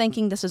things,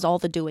 thinking this is all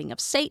the doing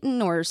of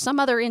Satan or some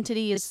other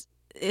entity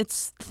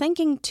it's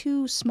thinking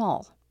too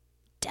small.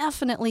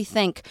 Definitely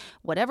think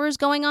whatever is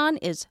going on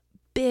is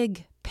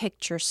big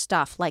picture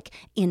stuff, like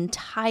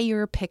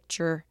entire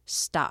picture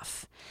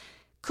stuff.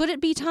 Could it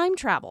be time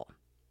travel?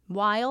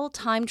 While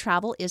time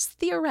travel is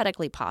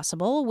theoretically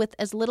possible, with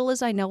as little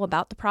as I know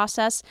about the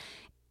process,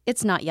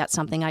 it's not yet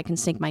something I can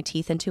sink my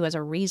teeth into as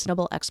a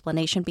reasonable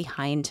explanation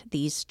behind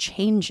these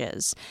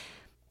changes.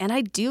 And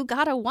I do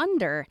gotta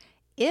wonder,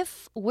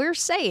 if we're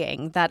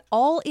saying that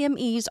all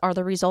MEs are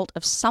the result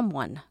of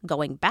someone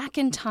going back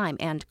in time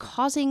and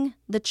causing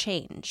the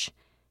change,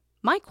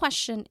 my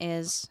question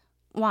is,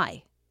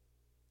 why?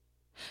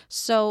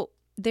 So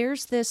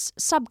there's this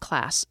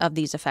subclass of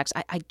these effects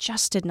I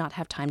just did not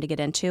have time to get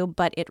into,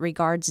 but it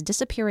regards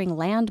disappearing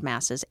land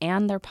masses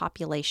and their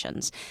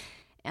populations,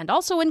 and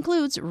also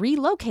includes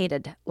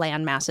relocated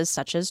land masses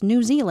such as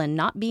New Zealand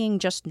not being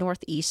just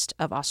northeast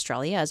of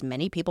Australia, as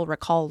many people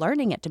recall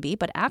learning it to be,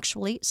 but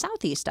actually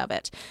southeast of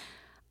it.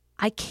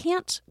 I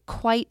can't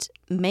quite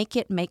make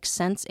it make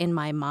sense in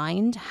my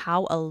mind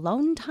how a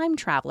lone time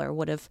traveler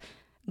would have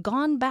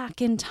gone back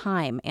in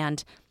time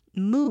and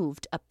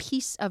moved a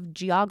piece of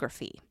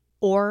geography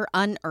or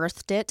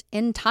unearthed it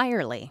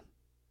entirely.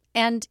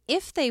 And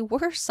if they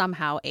were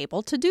somehow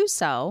able to do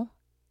so,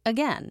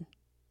 again,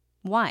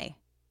 why?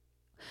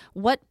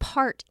 What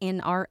part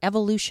in our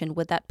evolution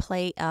would that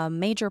play a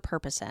major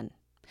purpose in?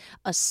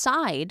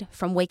 Aside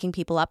from waking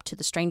people up to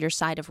the stranger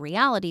side of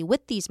reality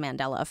with these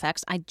Mandela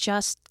effects, I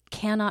just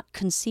cannot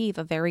conceive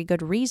a very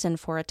good reason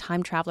for a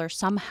time traveler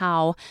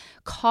somehow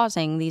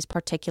causing these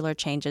particular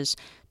changes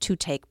to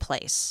take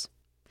place.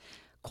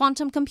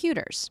 Quantum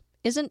computers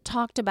isn't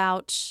talked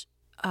about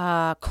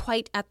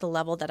quite at the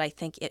level that I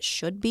think it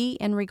should be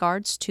in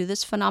regards to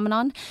this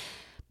phenomenon.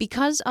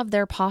 Because of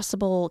their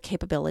possible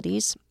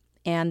capabilities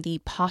and the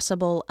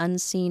possible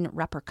unseen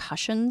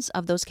repercussions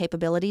of those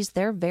capabilities,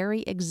 their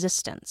very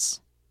existence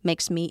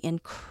makes me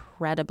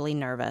incredibly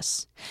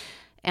nervous.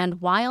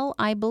 And while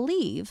I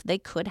believe they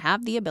could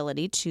have the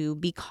ability to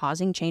be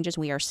causing changes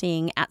we are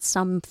seeing at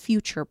some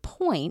future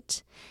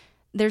point,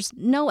 there's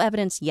no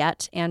evidence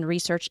yet, and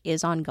research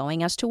is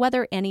ongoing as to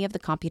whether any of the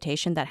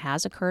computation that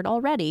has occurred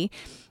already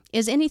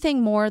is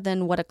anything more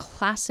than what a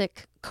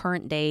classic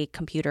current-day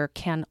computer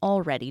can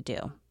already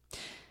do.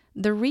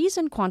 The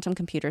reason quantum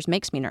computers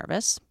makes me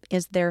nervous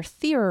is their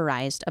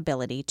theorized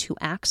ability to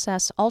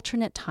access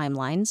alternate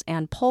timelines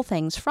and pull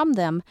things from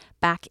them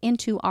back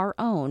into our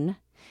own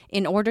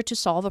in order to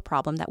solve a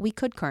problem that we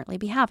could currently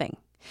be having.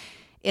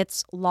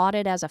 It's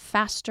lauded as a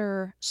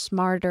faster,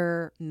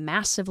 smarter,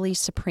 massively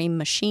supreme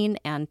machine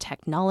and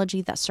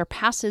technology that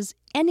surpasses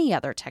any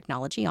other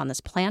technology on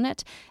this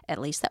planet, at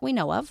least that we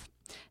know of.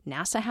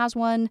 NASA has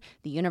one,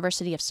 the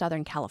University of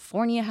Southern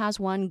California has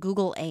one,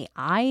 Google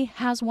AI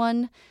has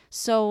one.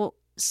 So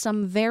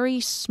some very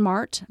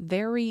smart,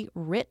 very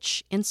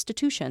rich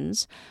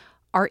institutions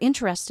are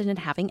interested in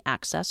having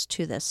access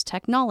to this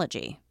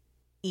technology.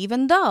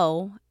 Even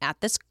though,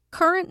 at this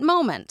current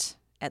moment,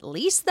 at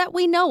least that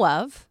we know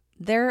of,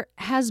 there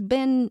has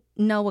been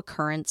no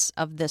occurrence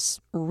of this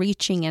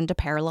reaching into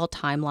parallel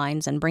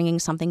timelines and bringing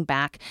something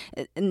back.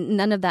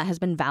 None of that has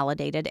been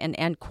validated,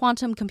 and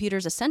quantum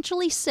computers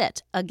essentially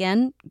sit,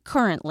 again,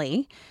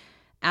 currently,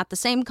 at the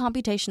same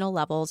computational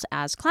levels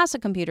as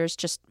classic computers,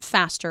 just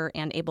faster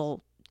and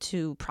able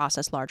to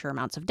process larger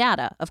amounts of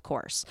data, of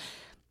course.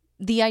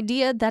 The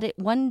idea that it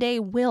one day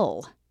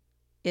will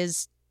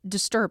is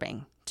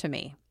disturbing to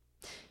me.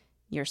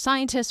 Your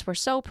scientists were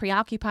so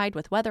preoccupied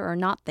with whether or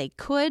not they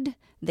could,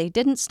 they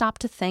didn't stop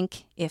to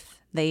think if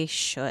they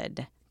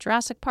should.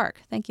 Jurassic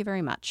Park, thank you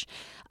very much.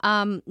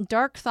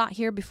 Dark thought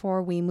here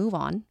before we move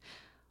on.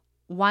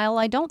 While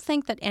I don't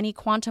think that any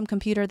quantum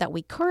computer that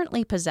we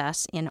currently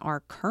possess in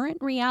our current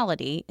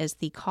reality is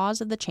the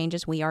cause of the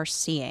changes we are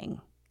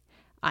seeing,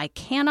 I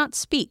cannot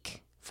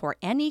speak for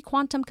any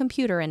quantum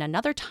computer in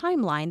another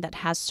timeline that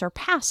has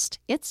surpassed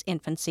its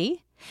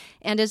infancy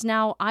and is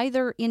now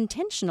either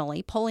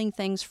intentionally pulling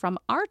things from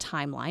our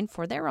timeline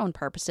for their own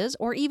purposes,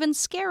 or even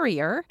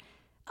scarier,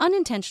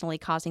 unintentionally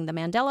causing the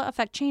Mandela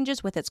effect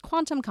changes with its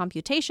quantum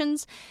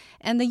computations,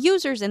 and the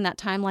users in that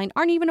timeline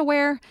aren't even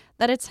aware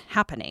that it's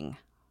happening.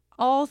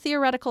 All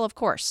theoretical, of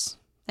course.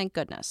 Thank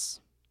goodness.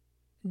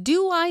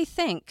 Do I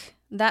think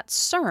that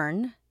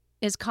CERN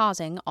is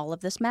causing all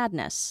of this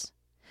madness?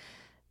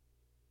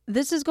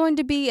 This is going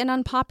to be an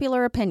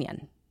unpopular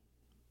opinion,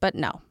 but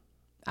no,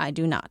 I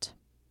do not.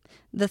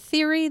 The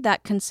theory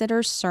that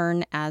considers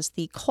CERN as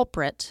the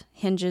culprit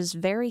hinges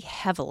very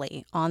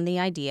heavily on the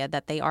idea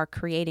that they are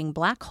creating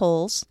black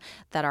holes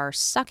that are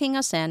sucking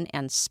us in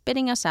and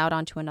spitting us out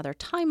onto another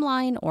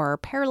timeline or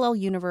parallel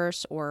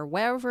universe or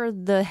wherever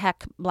the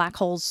heck black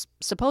holes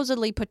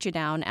supposedly put you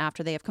down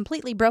after they have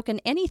completely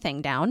broken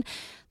anything down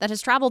that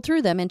has traveled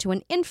through them into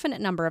an infinite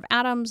number of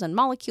atoms and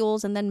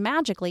molecules, and then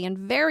magically and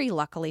very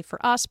luckily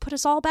for us put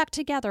us all back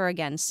together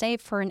again,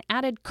 save for an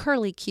added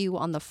curly Q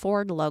on the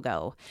Ford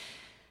logo.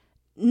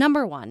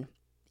 Number one,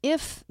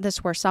 if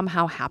this were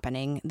somehow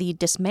happening, the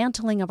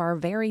dismantling of our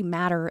very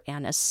matter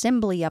and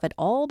assembly of it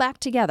all back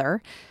together,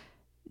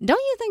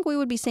 don't you think we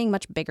would be seeing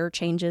much bigger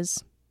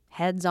changes?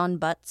 Heads on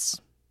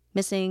butts,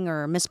 missing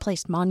or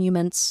misplaced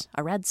monuments,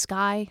 a red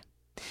sky?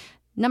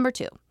 Number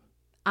two,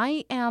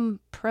 I am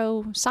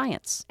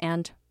pro-science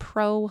and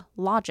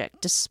pro-logic,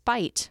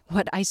 despite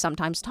what I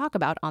sometimes talk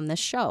about on this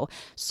show.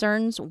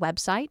 CERN's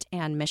website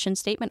and mission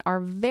statement are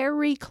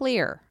very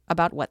clear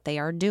about what they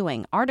are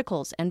doing.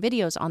 Articles and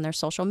videos on their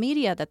social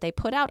media that they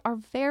put out are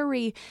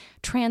very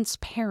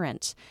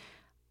transparent.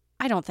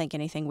 I don't think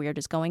anything weird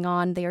is going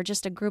on. They are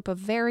just a group of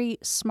very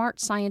smart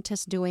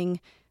scientists doing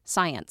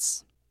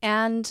science.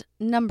 And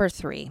number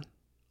 3,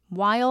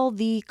 while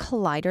the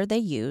collider they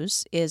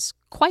use is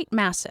quite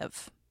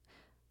massive,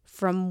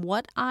 from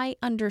what I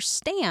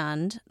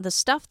understand, the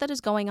stuff that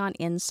is going on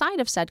inside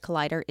of said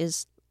collider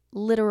is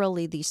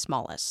literally the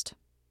smallest.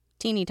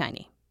 Teeny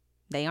tiny.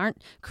 They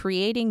aren't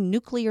creating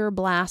nuclear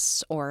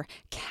blasts or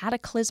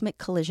cataclysmic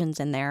collisions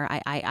in there.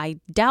 I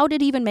doubt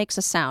it even makes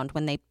a sound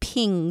when they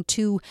ping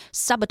 2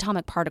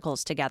 subatomic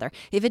particles together.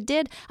 If it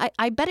did,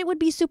 I bet it would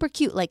be super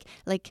cute,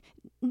 like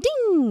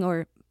ding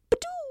or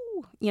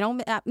ba-doo. You know,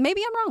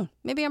 maybe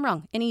I'm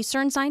wrong. Any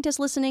CERN scientists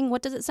listening,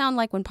 what does it sound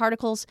like when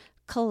particles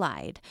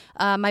collide?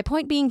 My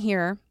point being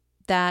here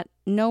that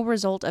no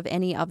result of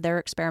any of their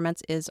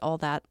experiments is all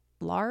that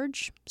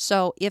large.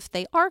 So if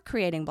they are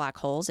creating black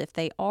holes, if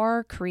they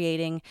are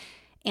creating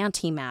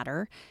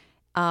antimatter,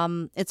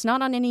 it's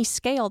not on any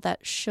scale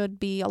that should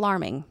be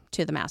alarming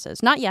to the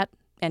masses. Not yet,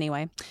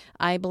 anyway.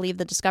 I believe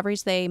the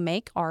discoveries they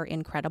make are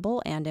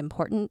incredible and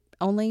important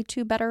only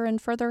to better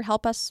and further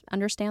help us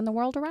understand the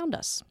world around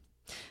us.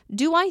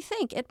 Do I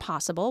think it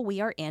possible we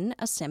are in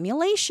a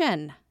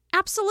simulation?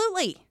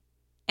 Absolutely.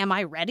 Am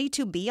I ready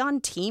to be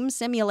on team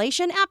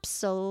simulation?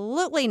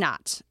 Absolutely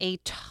not. A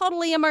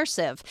totally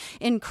immersive,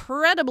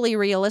 incredibly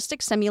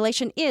realistic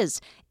simulation is,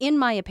 in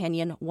my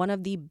opinion, one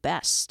of the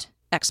best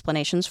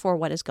explanations for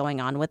what is going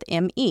on with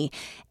ME,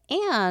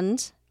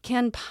 and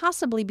can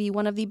possibly be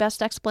one of the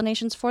best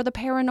explanations for the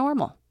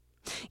paranormal.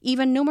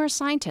 Even numerous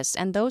scientists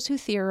and those who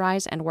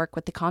theorize and work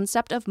with the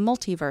concept of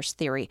multiverse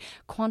theory,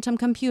 quantum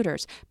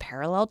computers,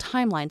 parallel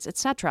timelines,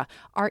 etc.,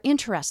 are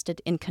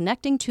interested in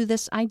connecting to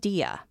this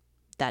idea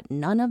that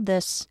none of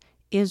this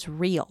is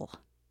real,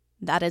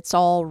 that it's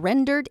all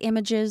rendered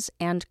images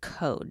and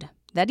code,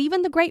 that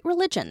even the great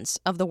religions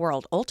of the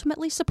world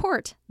ultimately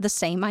support the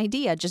same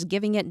idea, just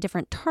giving it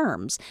different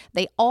terms.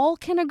 They all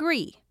can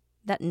agree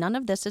that none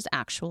of this is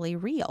actually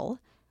real.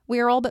 We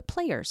are all but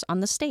players on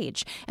the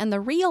stage, and the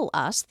real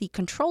us, the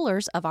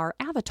controllers of our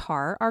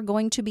avatar, are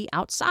going to be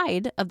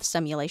outside of the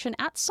simulation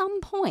at some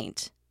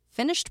point,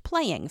 finished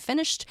playing,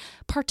 finished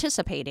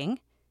participating,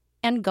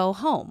 and go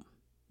home.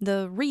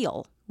 The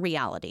real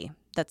reality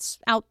that's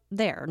out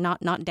there,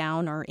 not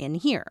down or in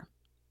here.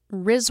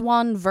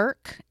 Rizwan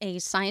Virk, a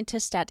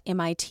scientist at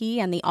MIT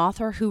and the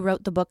author who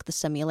wrote the book The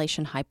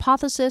Simulation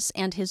Hypothesis,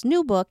 and his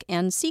new book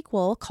and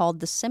sequel called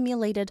The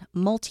Simulated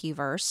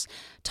Multiverse,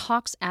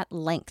 talks at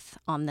length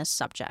on this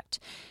subject.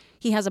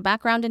 He has a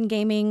background in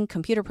gaming,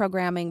 computer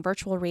programming,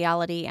 virtual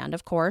reality, and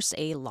of course,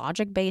 a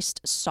logic-based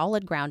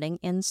solid grounding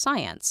in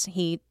science.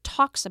 He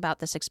talks about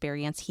this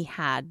experience he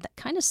had that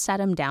kind of set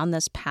him down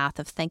this path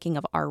of thinking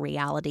of our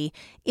reality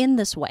in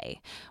this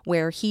way,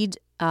 where he'd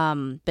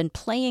been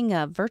playing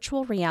a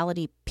virtual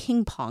reality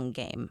ping pong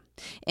game.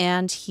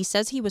 And he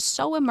says he was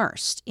so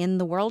immersed in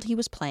the world he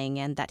was playing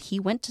in that he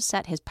went to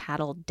set his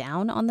paddle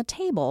down on the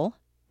table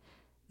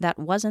that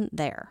wasn't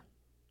there.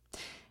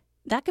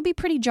 That could be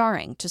pretty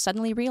jarring to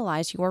suddenly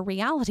realize your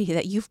reality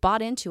that you've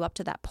bought into up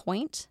to that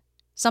point,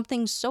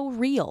 something so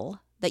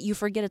real that you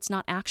forget it's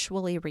not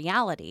actually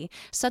reality,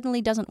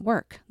 suddenly doesn't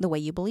work the way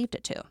you believed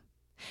it to,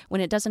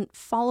 when it doesn't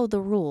follow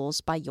the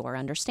rules by your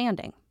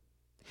understanding.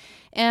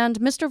 And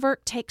Mr.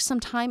 Virk takes some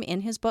time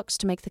in his books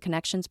to make the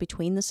connections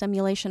between the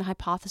simulation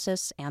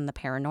hypothesis and the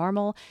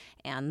paranormal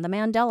and the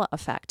Mandela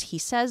effect. He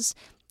says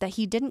that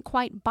he didn't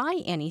quite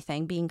buy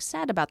anything being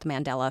said about the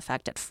Mandela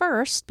effect at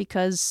first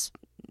because,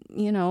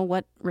 you know,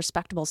 what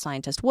respectable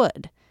scientist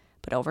would.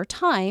 But over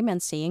time, and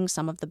seeing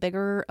some of the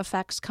bigger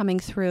effects coming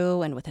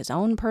through, and with his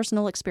own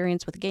personal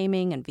experience with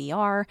gaming and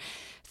VR,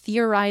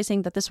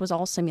 theorizing that this was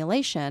all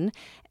simulation,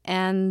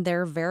 and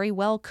there very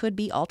well could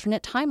be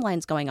alternate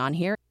timelines going on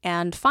here.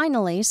 And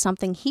finally,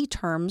 something he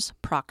terms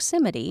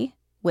proximity,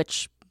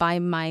 which by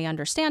my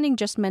understanding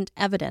just meant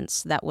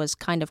evidence that was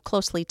kind of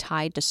closely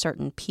tied to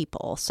certain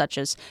people, such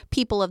as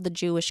people of the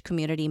Jewish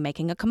community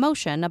making a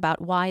commotion about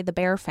why the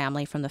Bear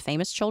family from the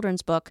famous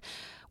children's book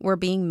were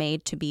being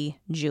made to be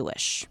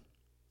Jewish.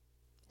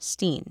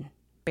 Stein.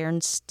 It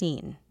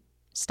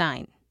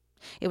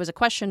was a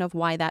question of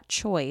why that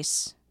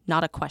choice,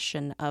 not a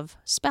question of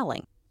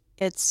spelling.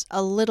 It's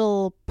a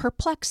little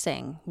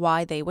perplexing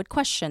why they would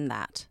question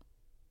that.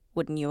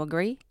 Wouldn't you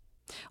agree?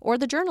 Or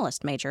the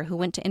journalist major who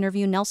went to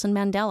interview Nelson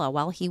Mandela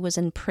while he was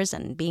in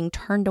prison, being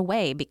turned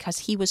away because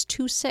he was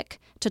too sick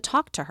to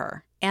talk to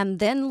her. And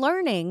then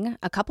learning,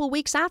 a couple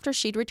weeks after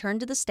she'd returned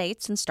to the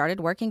States and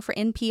started working for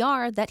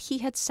NPR, that he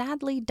had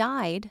sadly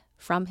died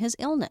from his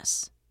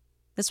illness.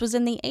 This was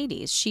in the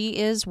 80s. She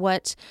is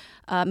what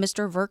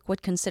Mr. Virk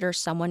would consider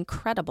someone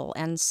credible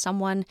and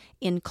someone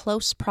in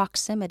close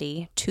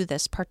proximity to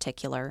this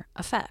particular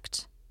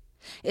effect.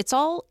 It's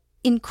all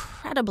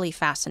incredibly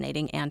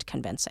fascinating and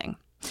convincing.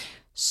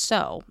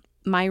 So,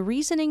 My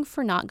reasoning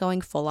for not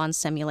going full-on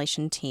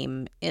simulation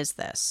team is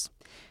this.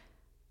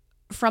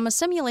 From a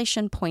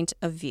simulation point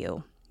of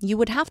view, you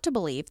would have to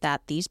believe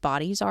that these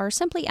bodies are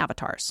simply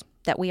avatars,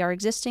 that we are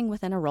existing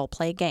within a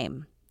role-play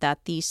game,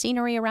 that the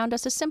scenery around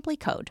us is simply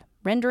code,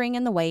 rendering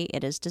in the way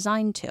it is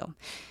designed to.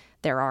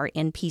 There are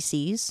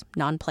NPCs,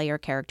 non-player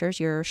characters,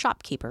 your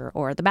shopkeeper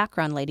or the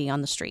background lady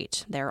on the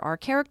street. There are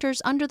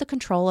characters under the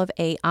control of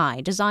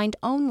AI, designed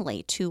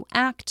only to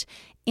act,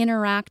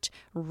 interact,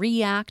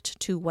 react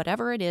to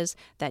whatever it is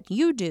that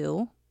you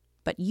do,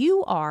 but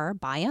you are,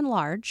 by and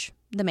large,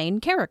 the main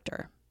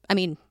character. I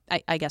mean,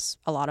 I guess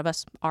a lot of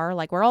us are.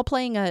 Like, we're all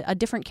playing a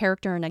different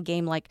character in a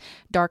game like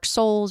Dark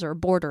Souls or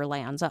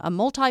Borderlands, a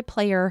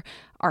multiplayer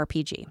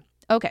RPG.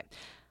 Okay,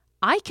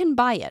 I can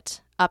buy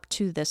it up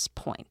to this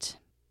point.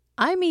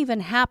 I'm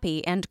even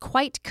happy and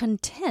quite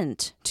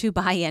content to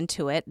buy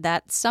into it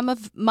that some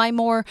of my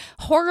more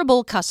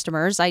horrible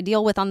customers I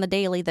deal with on the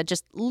daily that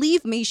just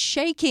leave me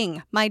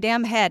shaking my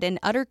damn head in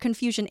utter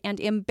confusion and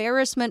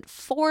embarrassment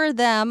for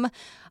them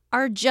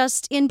are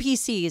just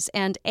NPCs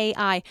and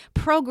AI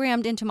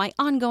programmed into my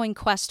ongoing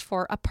quest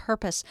for a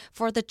purpose,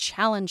 for the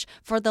challenge,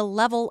 for the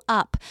level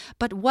up.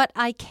 But what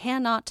I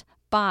cannot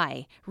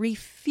buy,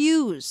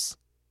 refuse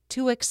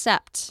to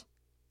accept,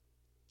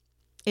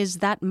 is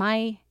that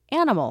my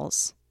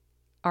animals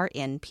are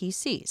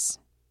NPCs,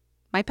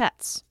 my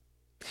pets.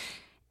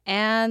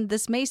 And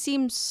this may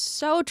seem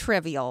so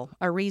trivial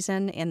a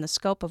reason in the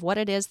scope of what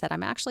it is that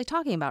I'm actually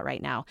talking about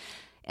right now.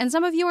 And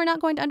some of you are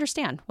not going to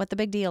understand what the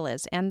big deal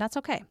is, and that's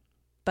okay.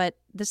 But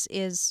this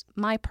is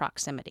my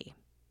proximity.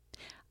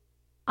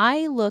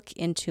 I look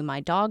into my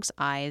dog's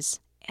eyes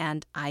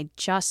and I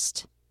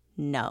just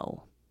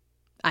know.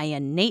 I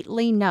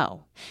innately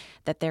know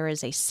that there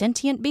is a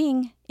sentient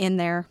being in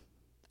there,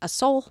 a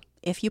soul,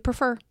 if you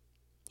prefer.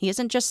 He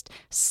isn't just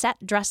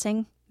set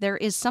dressing. There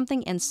is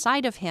something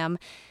inside of him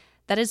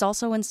that is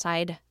also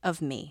inside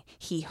of me.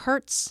 He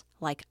hurts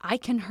like I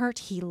can hurt.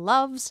 He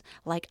loves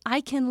like I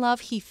can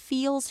love. He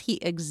feels. He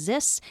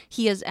exists.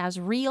 He is as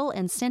real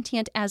and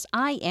sentient as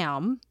I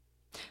am.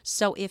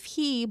 So if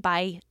he,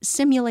 by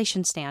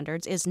simulation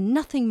standards, is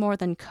nothing more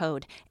than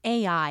code,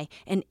 AI,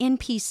 an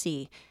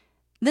NPC,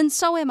 then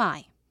so am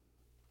I.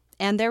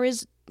 And there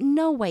is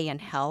no way in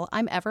hell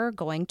I'm ever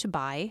going to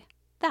buy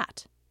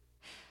that.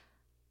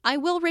 I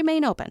will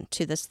remain open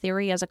to this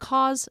theory as a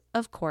cause,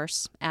 of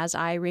course, as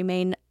I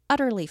remain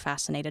utterly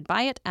fascinated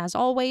by it, as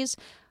always,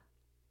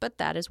 but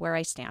that is where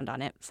I stand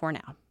on it for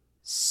now.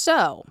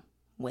 So,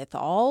 with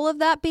all of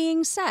that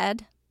being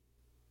said,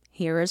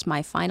 here is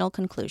my final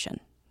conclusion.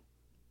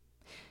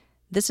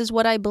 This is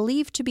what I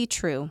believe to be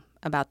true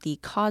about the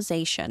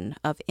causation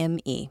of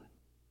ME.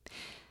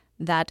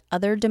 That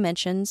other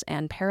dimensions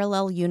and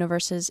parallel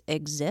universes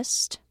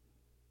exist,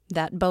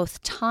 that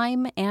both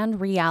time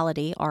and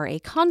reality are a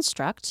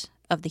construct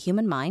of the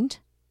human mind,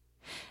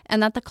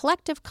 and that the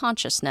collective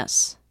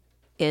consciousness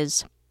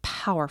is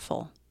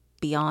powerful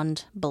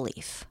beyond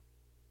belief.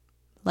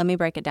 Let me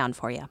break it down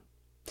for you.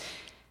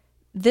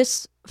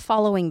 This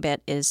following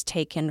bit is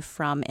taken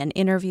from an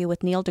interview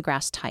with Neil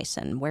deGrasse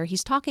Tyson, where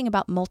he's talking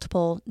about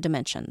multiple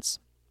dimensions.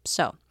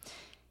 So,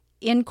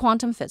 in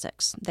quantum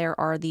physics, there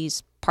are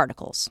these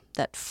particles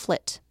that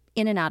flit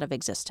in and out of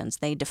existence.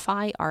 They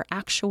defy our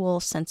actual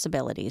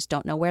sensibilities,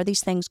 don't know where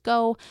these things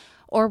go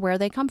or where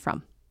they come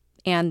from.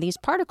 And these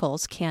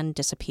particles can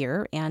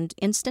disappear and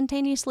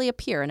instantaneously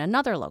appear in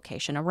another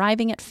location,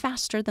 arriving at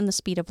faster than the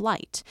speed of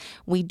light.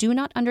 We do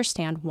not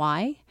understand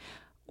why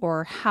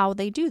or how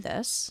they do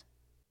this,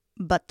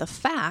 but the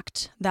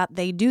fact that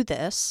they do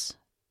this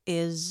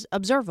is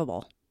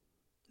observable,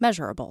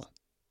 measurable.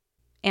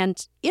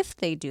 And if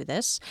they do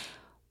this,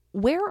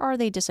 where are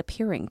they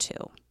disappearing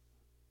to?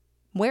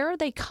 Where are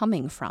they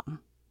coming from?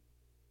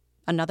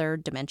 Another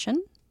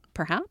dimension,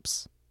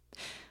 perhaps?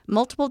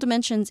 Multiple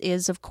dimensions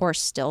is, of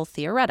course, still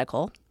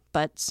theoretical,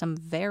 but some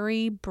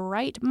very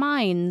bright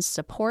minds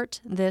support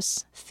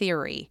this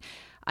theory.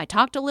 I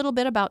talked a little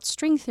bit about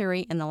string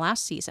theory in the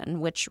last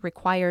season, which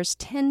requires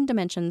 10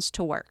 dimensions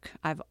to work.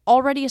 I've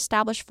already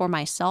established for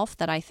myself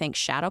that I think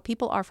shadow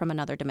people are from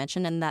another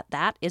dimension and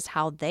that is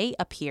how they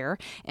appear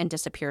and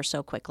disappear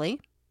so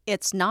quickly.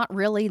 It's not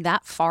really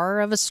that far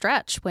of a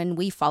stretch when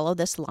we follow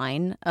this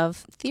line of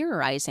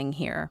theorizing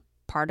here.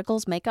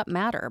 Particles make up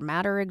matter.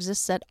 Matter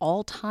exists at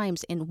all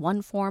times in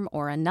one form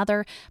or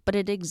another, but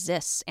it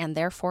exists and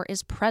therefore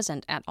is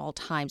present at all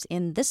times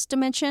in this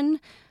dimension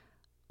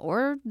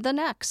or the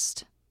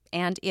next.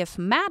 And if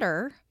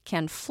matter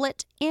can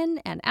flit in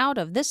and out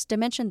of this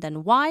dimension,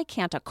 then why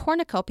can't a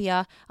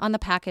cornucopia on the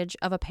package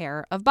of a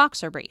pair of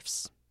boxer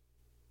briefs?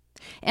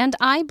 And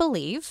I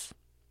believe,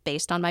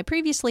 based on my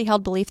previously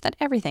held belief that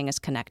everything is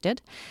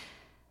connected,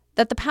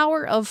 that the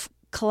power of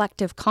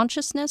collective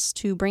consciousness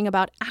to bring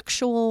about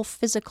actual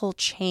physical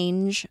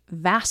change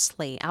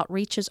vastly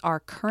outreaches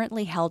our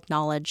currently held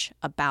knowledge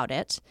about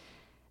it,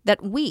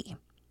 that we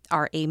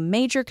are a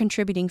major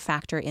contributing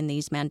factor in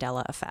these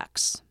Mandela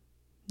effects.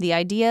 The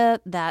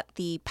idea that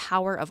the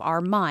power of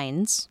our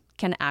minds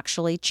can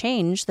actually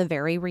change the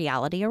very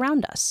reality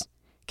around us,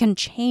 can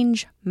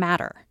change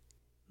matter,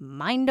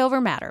 Mind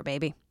over matter,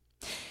 baby.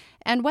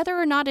 And whether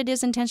or not it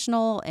is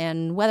intentional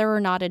and whether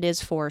or not it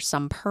is for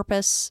some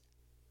purpose,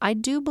 I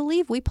do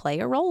believe we play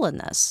a role in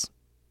this.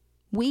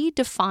 We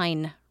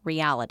define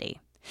reality.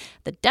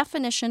 The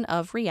definition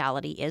of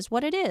reality is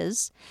what it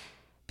is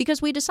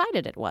because we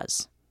decided it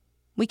was.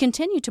 We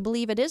continue to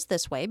believe it is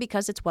this way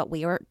because it's what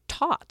we are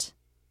taught.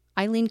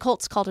 Eileen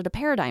Colts called it a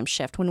paradigm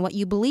shift when what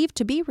you believe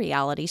to be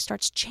reality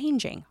starts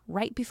changing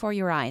right before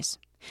your eyes.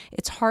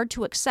 It's hard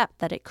to accept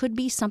that it could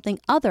be something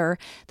other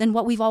than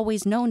what we've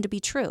always known to be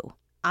true.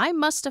 I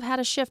must have had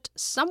a shift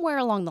somewhere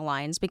along the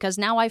lines because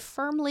now I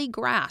firmly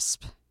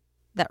grasp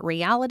that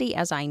reality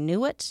as I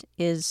knew it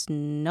is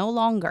no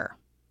longer.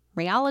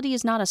 Reality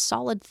is not a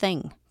solid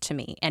thing to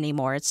me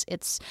anymore.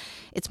 It's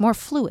more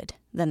fluid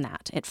than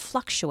that. It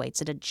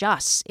fluctuates, it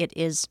adjusts, it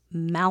is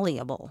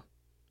malleable.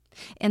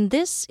 And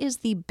this is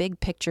the big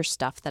picture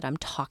stuff that I'm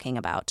talking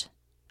about.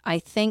 I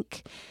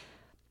think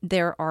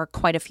there are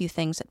quite a few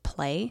things at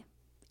play.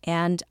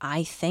 And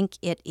I think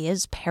it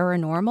is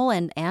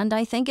paranormal and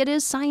I think it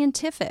is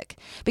scientific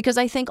because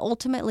I think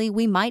ultimately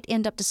we might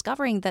end up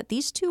discovering that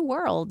these two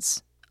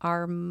worlds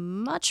are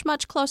much,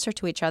 much closer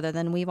to each other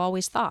than we've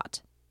always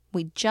thought.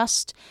 We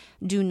just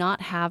do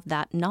not have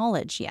that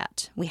knowledge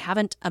yet. We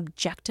haven't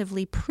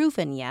objectively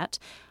proven yet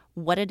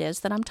what it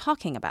is that I'm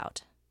talking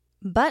about.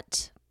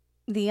 But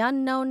the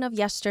unknown of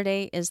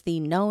yesterday is the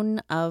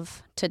known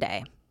of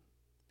today.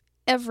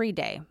 Every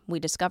day we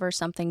discover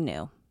something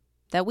new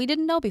that we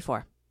didn't know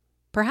before.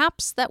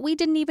 Perhaps that we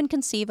didn't even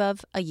conceive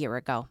of a year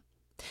ago.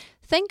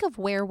 Think of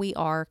where we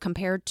are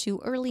compared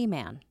to early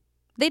man.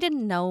 They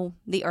didn't know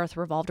the earth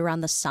revolved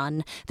around the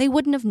sun. They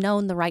wouldn't have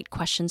known the right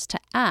questions to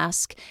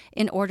ask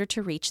in order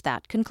to reach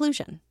that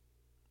conclusion.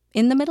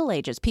 In the Middle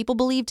Ages, people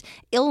believed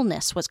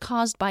illness was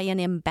caused by an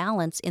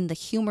imbalance in the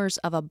humors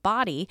of a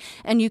body,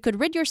 and you could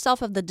rid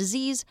yourself of the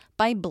disease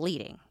by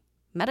bleeding.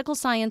 Medical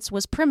science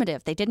was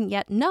primitive. They didn't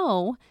yet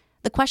know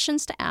the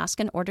questions to ask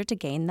in order to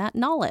gain that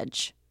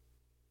knowledge.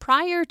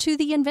 Prior to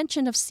the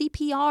invention of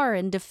CPR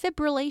and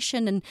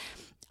defibrillation and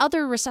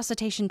other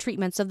resuscitation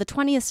treatments of the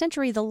 20th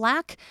century, the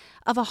lack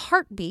of a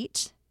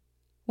heartbeat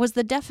was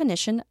the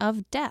definition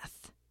of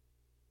death.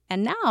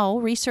 And now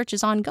research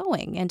is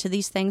ongoing into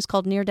these things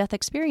called near-death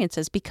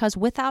experiences because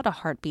without a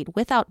heartbeat,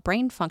 without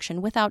brain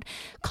function, without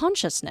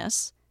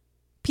consciousness,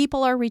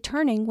 people are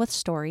returning with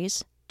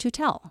stories to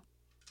tell.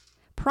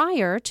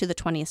 Prior to the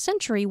 20th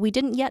century, we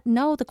didn't yet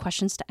know the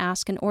questions to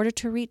ask in order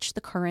to reach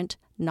the current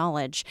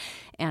knowledge.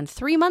 And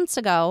 3 months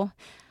ago,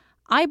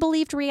 I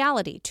believed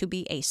reality to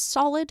be a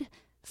solid,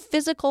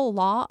 physical,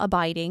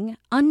 law-abiding,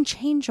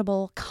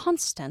 unchangeable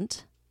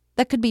constant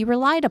that could be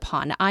relied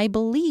upon. I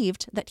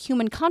believed that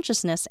human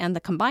consciousness and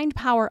the combined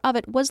power of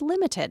it was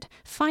limited,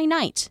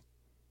 finite,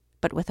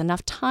 but with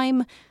enough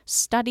time,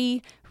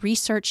 study,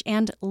 research,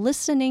 and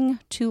listening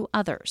to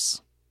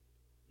others.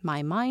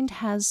 My mind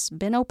has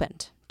been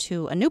opened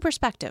to a new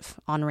perspective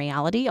on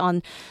reality,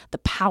 on the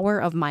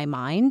power of my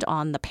mind,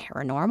 on the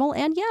paranormal,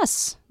 and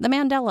yes, the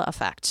Mandela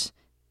effect.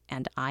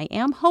 And I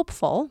am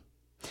hopeful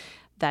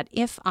that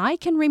if I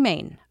can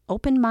remain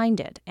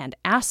open-minded and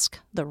ask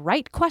the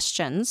right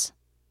questions,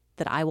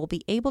 that I will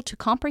be able to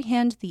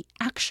comprehend the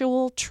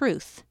actual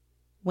truth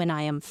when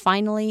I am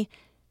finally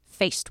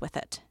faced with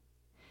it.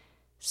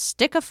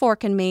 Stick a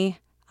fork in me.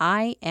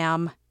 I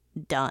am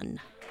done.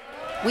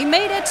 We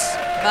made it.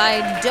 By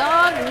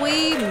dog,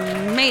 we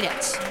made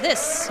it.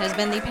 This has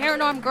been the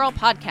Paranorm Girl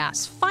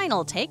Podcast,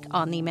 final take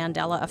on the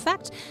Mandela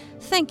effect.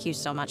 Thank you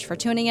so much for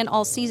tuning in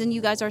all season.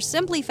 You guys are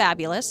simply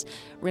fabulous.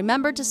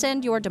 Remember to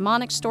send your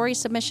demonic story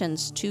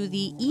submissions to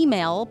the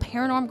email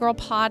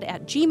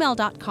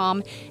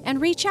paranormgirlpod@gmail.com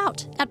and reach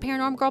out at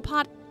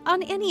paranormgirlpod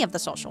on any of the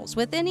socials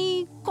with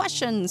any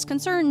questions,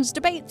 concerns,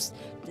 debates,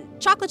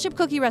 chocolate chip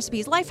cookie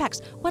recipes, life hacks,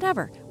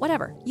 whatever.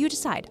 You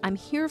decide. I'm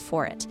here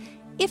for it.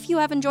 If you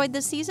have enjoyed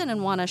this season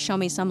and want to show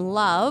me some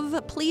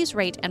love, please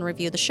rate and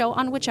review the show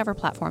on whichever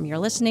platform you're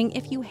listening.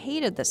 If you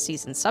hated this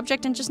season's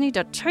subject and just need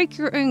to take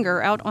your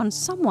anger out on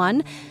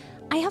someone,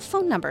 I have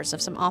phone numbers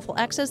of some awful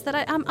exes that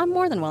I'm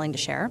more than willing to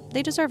share.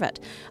 They deserve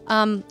it.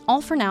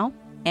 All for now,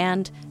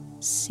 and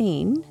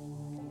scene,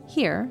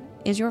 here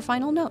is your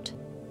final note.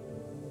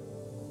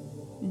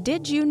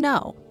 Did you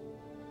know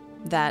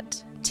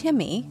that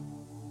Timmy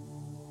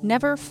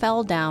never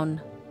fell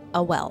down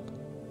a well?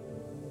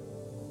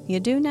 You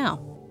do now.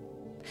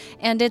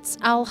 And it's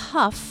I'll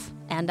huff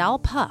and I'll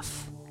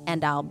puff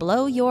and I'll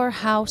blow your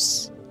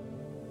house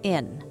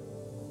in.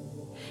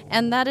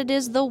 And that it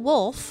is the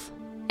wolf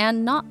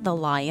and not the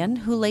lion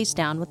who lays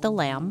down with the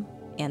lamb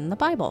in the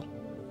Bible.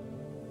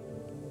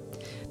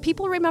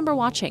 People remember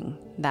watching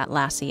that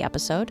Lassie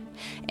episode,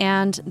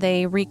 and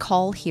they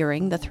recall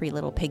hearing the Three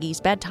Little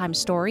Piggies bedtime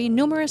story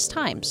numerous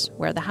times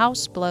where the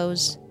house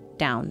blows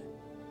down.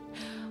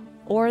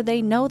 Or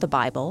they know the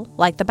Bible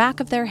like the back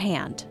of their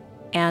hand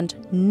and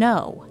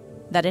know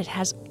that it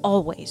has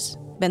always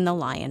been the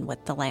lion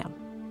with the lamb.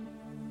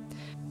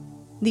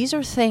 These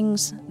are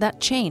things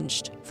that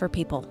changed for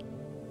people.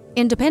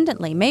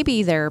 Independently,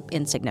 maybe they're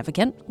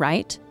insignificant,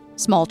 right?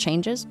 Small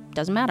changes,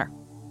 doesn't matter.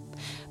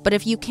 But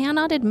if you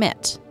cannot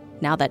admit,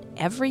 now that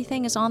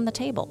everything is on the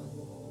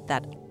table,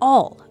 that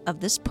all of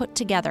this put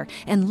together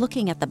and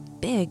looking at the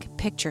big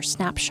picture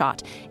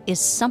snapshot is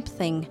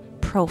something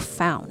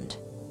profound,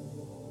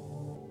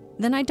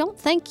 then I don't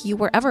think you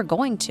were ever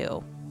going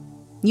to.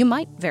 You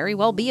might very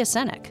well be a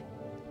cynic,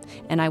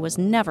 and I was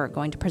never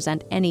going to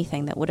present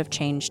anything that would have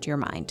changed your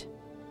mind.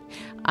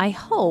 I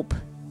hope,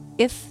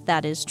 if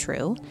that is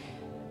true,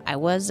 I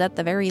was at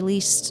the very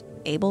least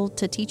able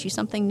to teach you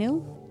something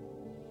new.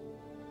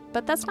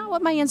 But that's not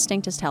what my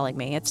instinct is telling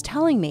me. It's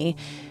telling me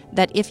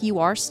that if you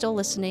are still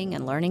listening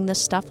and learning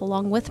this stuff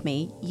along with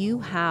me, you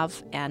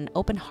have an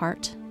open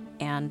heart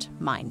and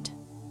mind.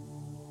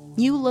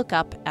 You look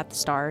up at the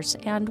stars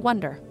and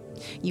wonder.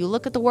 You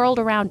look at the world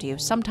around you,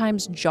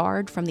 sometimes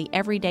jarred from the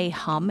everyday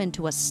hum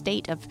into a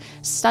state of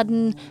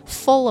sudden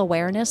full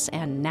awareness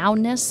and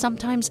nowness,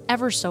 sometimes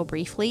ever so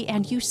briefly,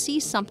 and you see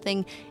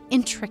something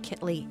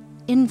intricately,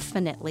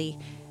 infinitely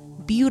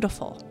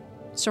beautiful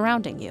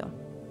surrounding you.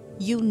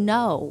 You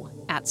know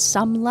at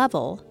some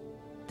level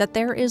that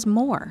there is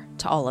more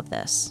to all of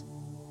this,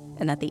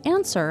 and that the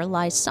answer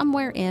lies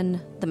somewhere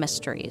in the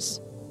mysteries.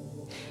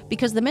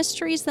 Because the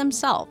mysteries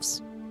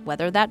themselves,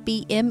 whether that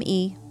be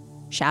ME,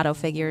 shadow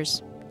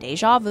figures,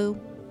 deja vu,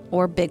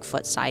 or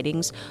Bigfoot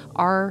sightings,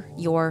 are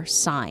your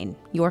sign,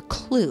 your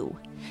clue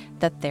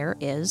that there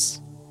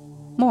is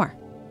more.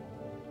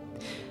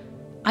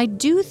 I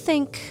do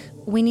think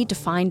we need to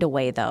find a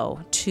way,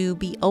 though, to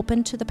be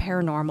open to the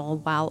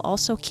paranormal while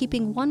also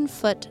keeping one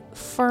foot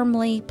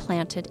firmly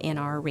planted in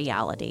our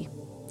reality,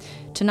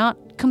 to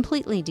not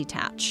completely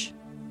detach.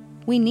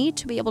 We need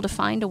to be able to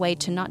find a way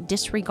to not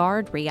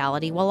disregard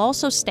reality while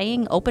also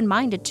staying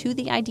open-minded to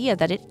the idea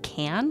that it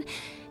can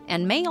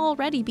and may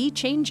already be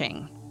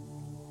changing.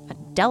 A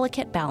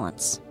delicate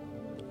balance.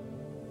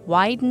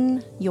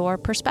 Widen your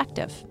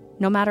perspective,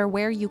 no matter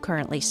where you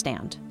currently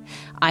stand.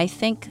 I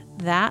think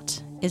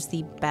that is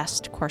the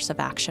best course of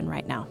action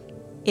right now.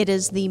 It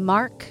is the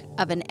mark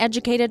of an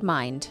educated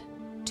mind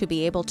to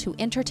be able to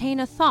entertain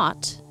a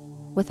thought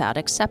without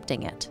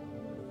accepting it.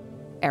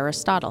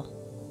 Aristotle.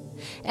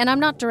 And I'm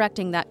not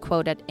directing that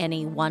quote at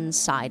any one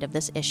side of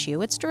this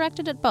issue. It's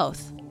directed at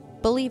both.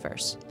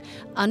 Believers,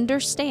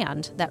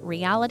 understand that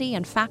reality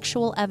and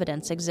factual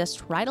evidence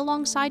exist right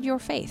alongside your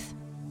faith,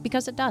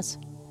 because it does.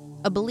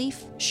 A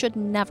belief should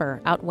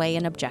never outweigh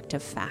an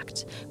objective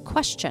fact.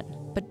 Question,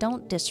 but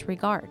don't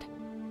disregard.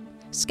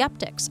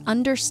 Skeptics,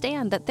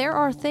 understand that there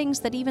are things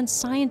that even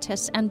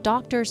scientists and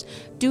doctors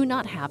do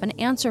not have an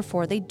answer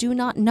for. They do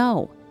not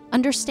know.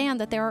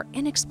 Understand that there are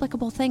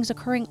inexplicable things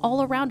occurring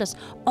all around us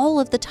all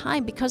of the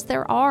time, because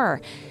there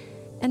are.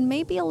 And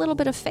maybe a little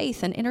bit of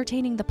faith in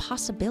entertaining the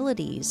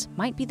possibilities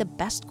might be the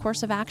best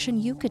course of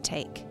action you could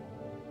take.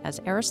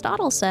 As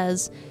Aristotle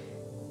says,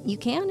 you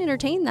can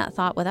entertain that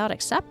thought without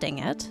accepting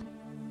it.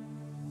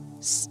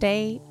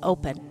 Stay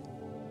open.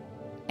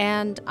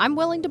 And I'm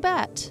willing to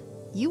bet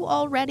you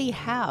already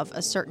have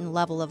a certain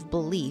level of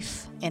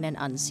belief in an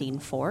unseen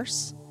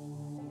force.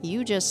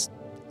 You just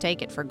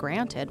take it for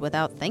granted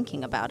without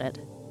thinking about it.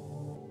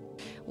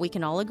 We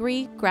can all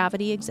agree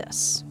gravity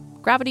exists.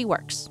 Gravity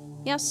works.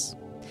 Yes.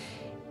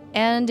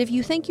 And if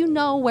you think you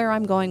know where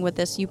I'm going with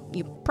this, you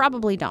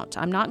probably don't.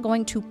 I'm not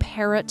going to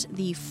parrot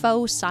the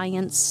faux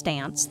science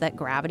stance that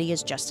gravity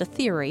is just a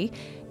theory,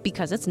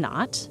 because it's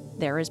not.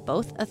 There is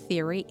both a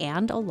theory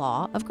and a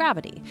law of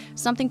gravity,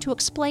 something to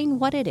explain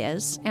what it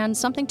is and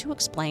something to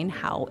explain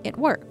how it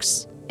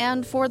works.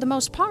 And for the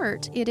most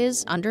part, it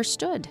is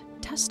understood,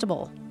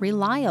 testable,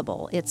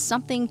 reliable. It's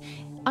something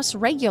us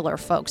regular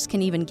folks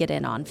can even get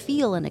in on,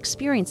 feel and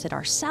experience it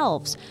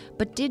ourselves.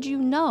 But did you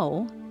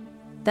know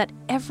that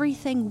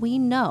everything we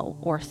know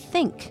or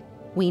think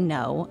we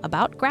know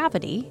about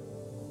gravity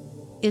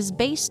is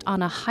based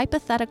on a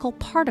hypothetical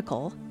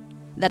particle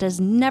that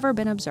has never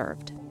been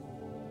observed?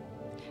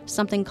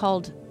 Something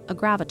called a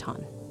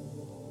graviton.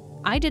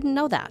 I didn't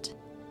know that.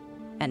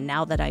 And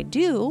now that I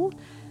do,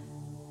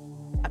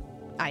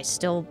 I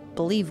still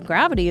believe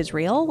gravity is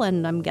real,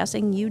 and I'm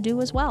guessing you do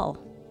as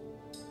well.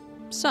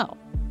 So,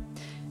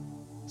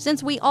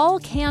 since we all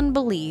can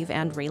believe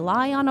and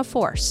rely on a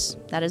force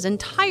that is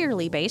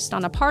entirely based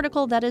on a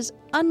particle that is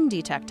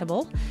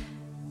undetectable,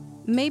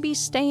 maybe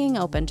staying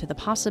open to the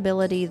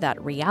possibility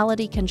that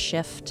reality can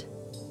shift,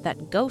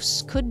 that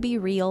ghosts could be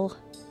real,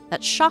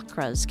 that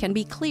chakras can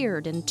be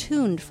cleared and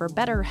tuned for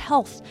better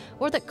health,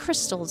 or that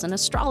crystals and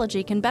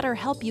astrology can better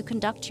help you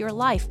conduct your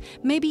life,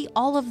 maybe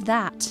all of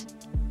that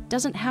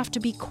doesn't have to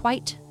be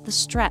quite the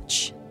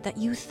stretch that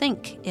you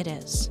think it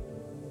is.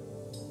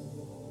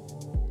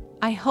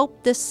 I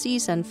hope this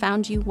season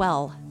found you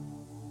well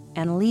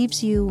and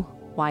leaves you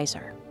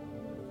wiser.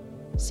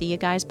 See you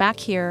guys back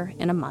here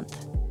in a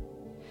month.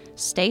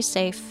 Stay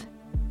safe,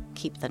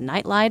 keep the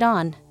nightlight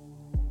on,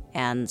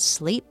 and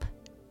sleep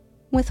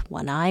with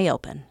one eye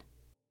open.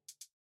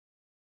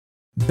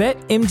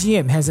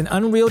 BetMGM has an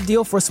unreal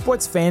deal for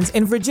sports fans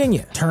in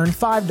Virginia. Turn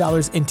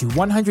 $5 into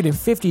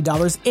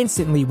 $150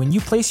 instantly when you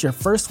place your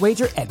first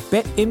wager at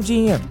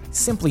BetMGM.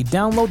 Simply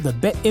download the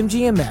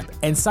BetMGM app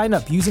and sign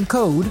up using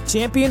code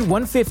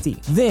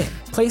Champion150. Then,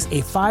 place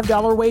a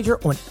 $5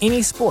 wager on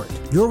any sport.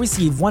 You'll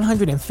receive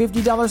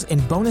 $150 in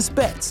bonus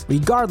bets,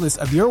 regardless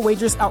of your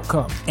wager's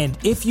outcome. And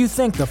if you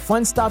think the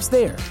fun stops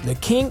there, the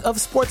King of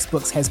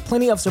Sportsbooks has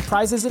plenty of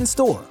surprises in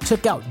store.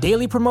 Check out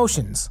daily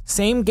promotions,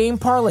 same-game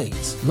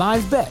parlays,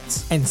 live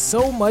bets, and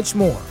so much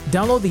more.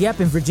 Download the app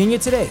in Virginia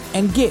today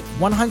and get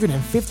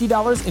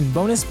 $150 in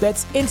bonus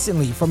bets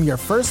instantly from your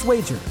first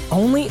wager.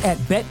 Only at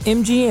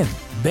BetMGM.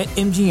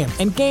 BetMGM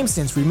and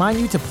GameSense remind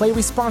you to play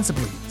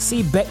responsibly.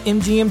 See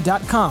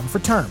BetMGM.com for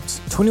terms.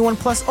 21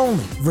 plus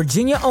only.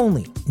 Virginia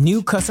only.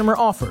 New customer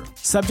offer.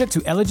 Subject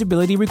to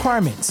eligibility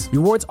requirements.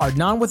 Rewards are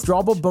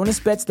non-withdrawable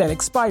bonus bets that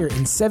expire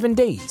in 7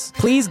 days.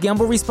 Please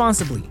gamble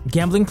responsibly.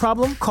 Gambling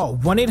problem? Call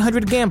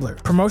 1-800-GAMBLER.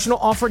 Promotional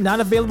offer not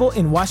available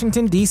in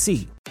Washington,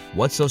 D.C.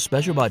 What's so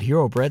special about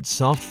Hero Bread's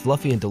soft,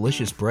 fluffy, and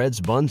delicious breads,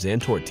 buns,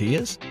 and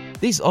tortillas?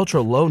 These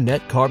ultra-low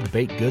net-carb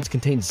baked goods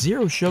contain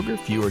zero sugar,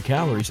 fewer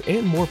calories,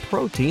 and more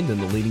protein than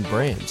the leading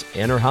brands,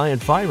 and are high in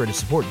fiber to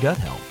support gut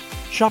health.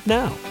 Shop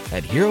now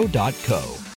at Hero.co.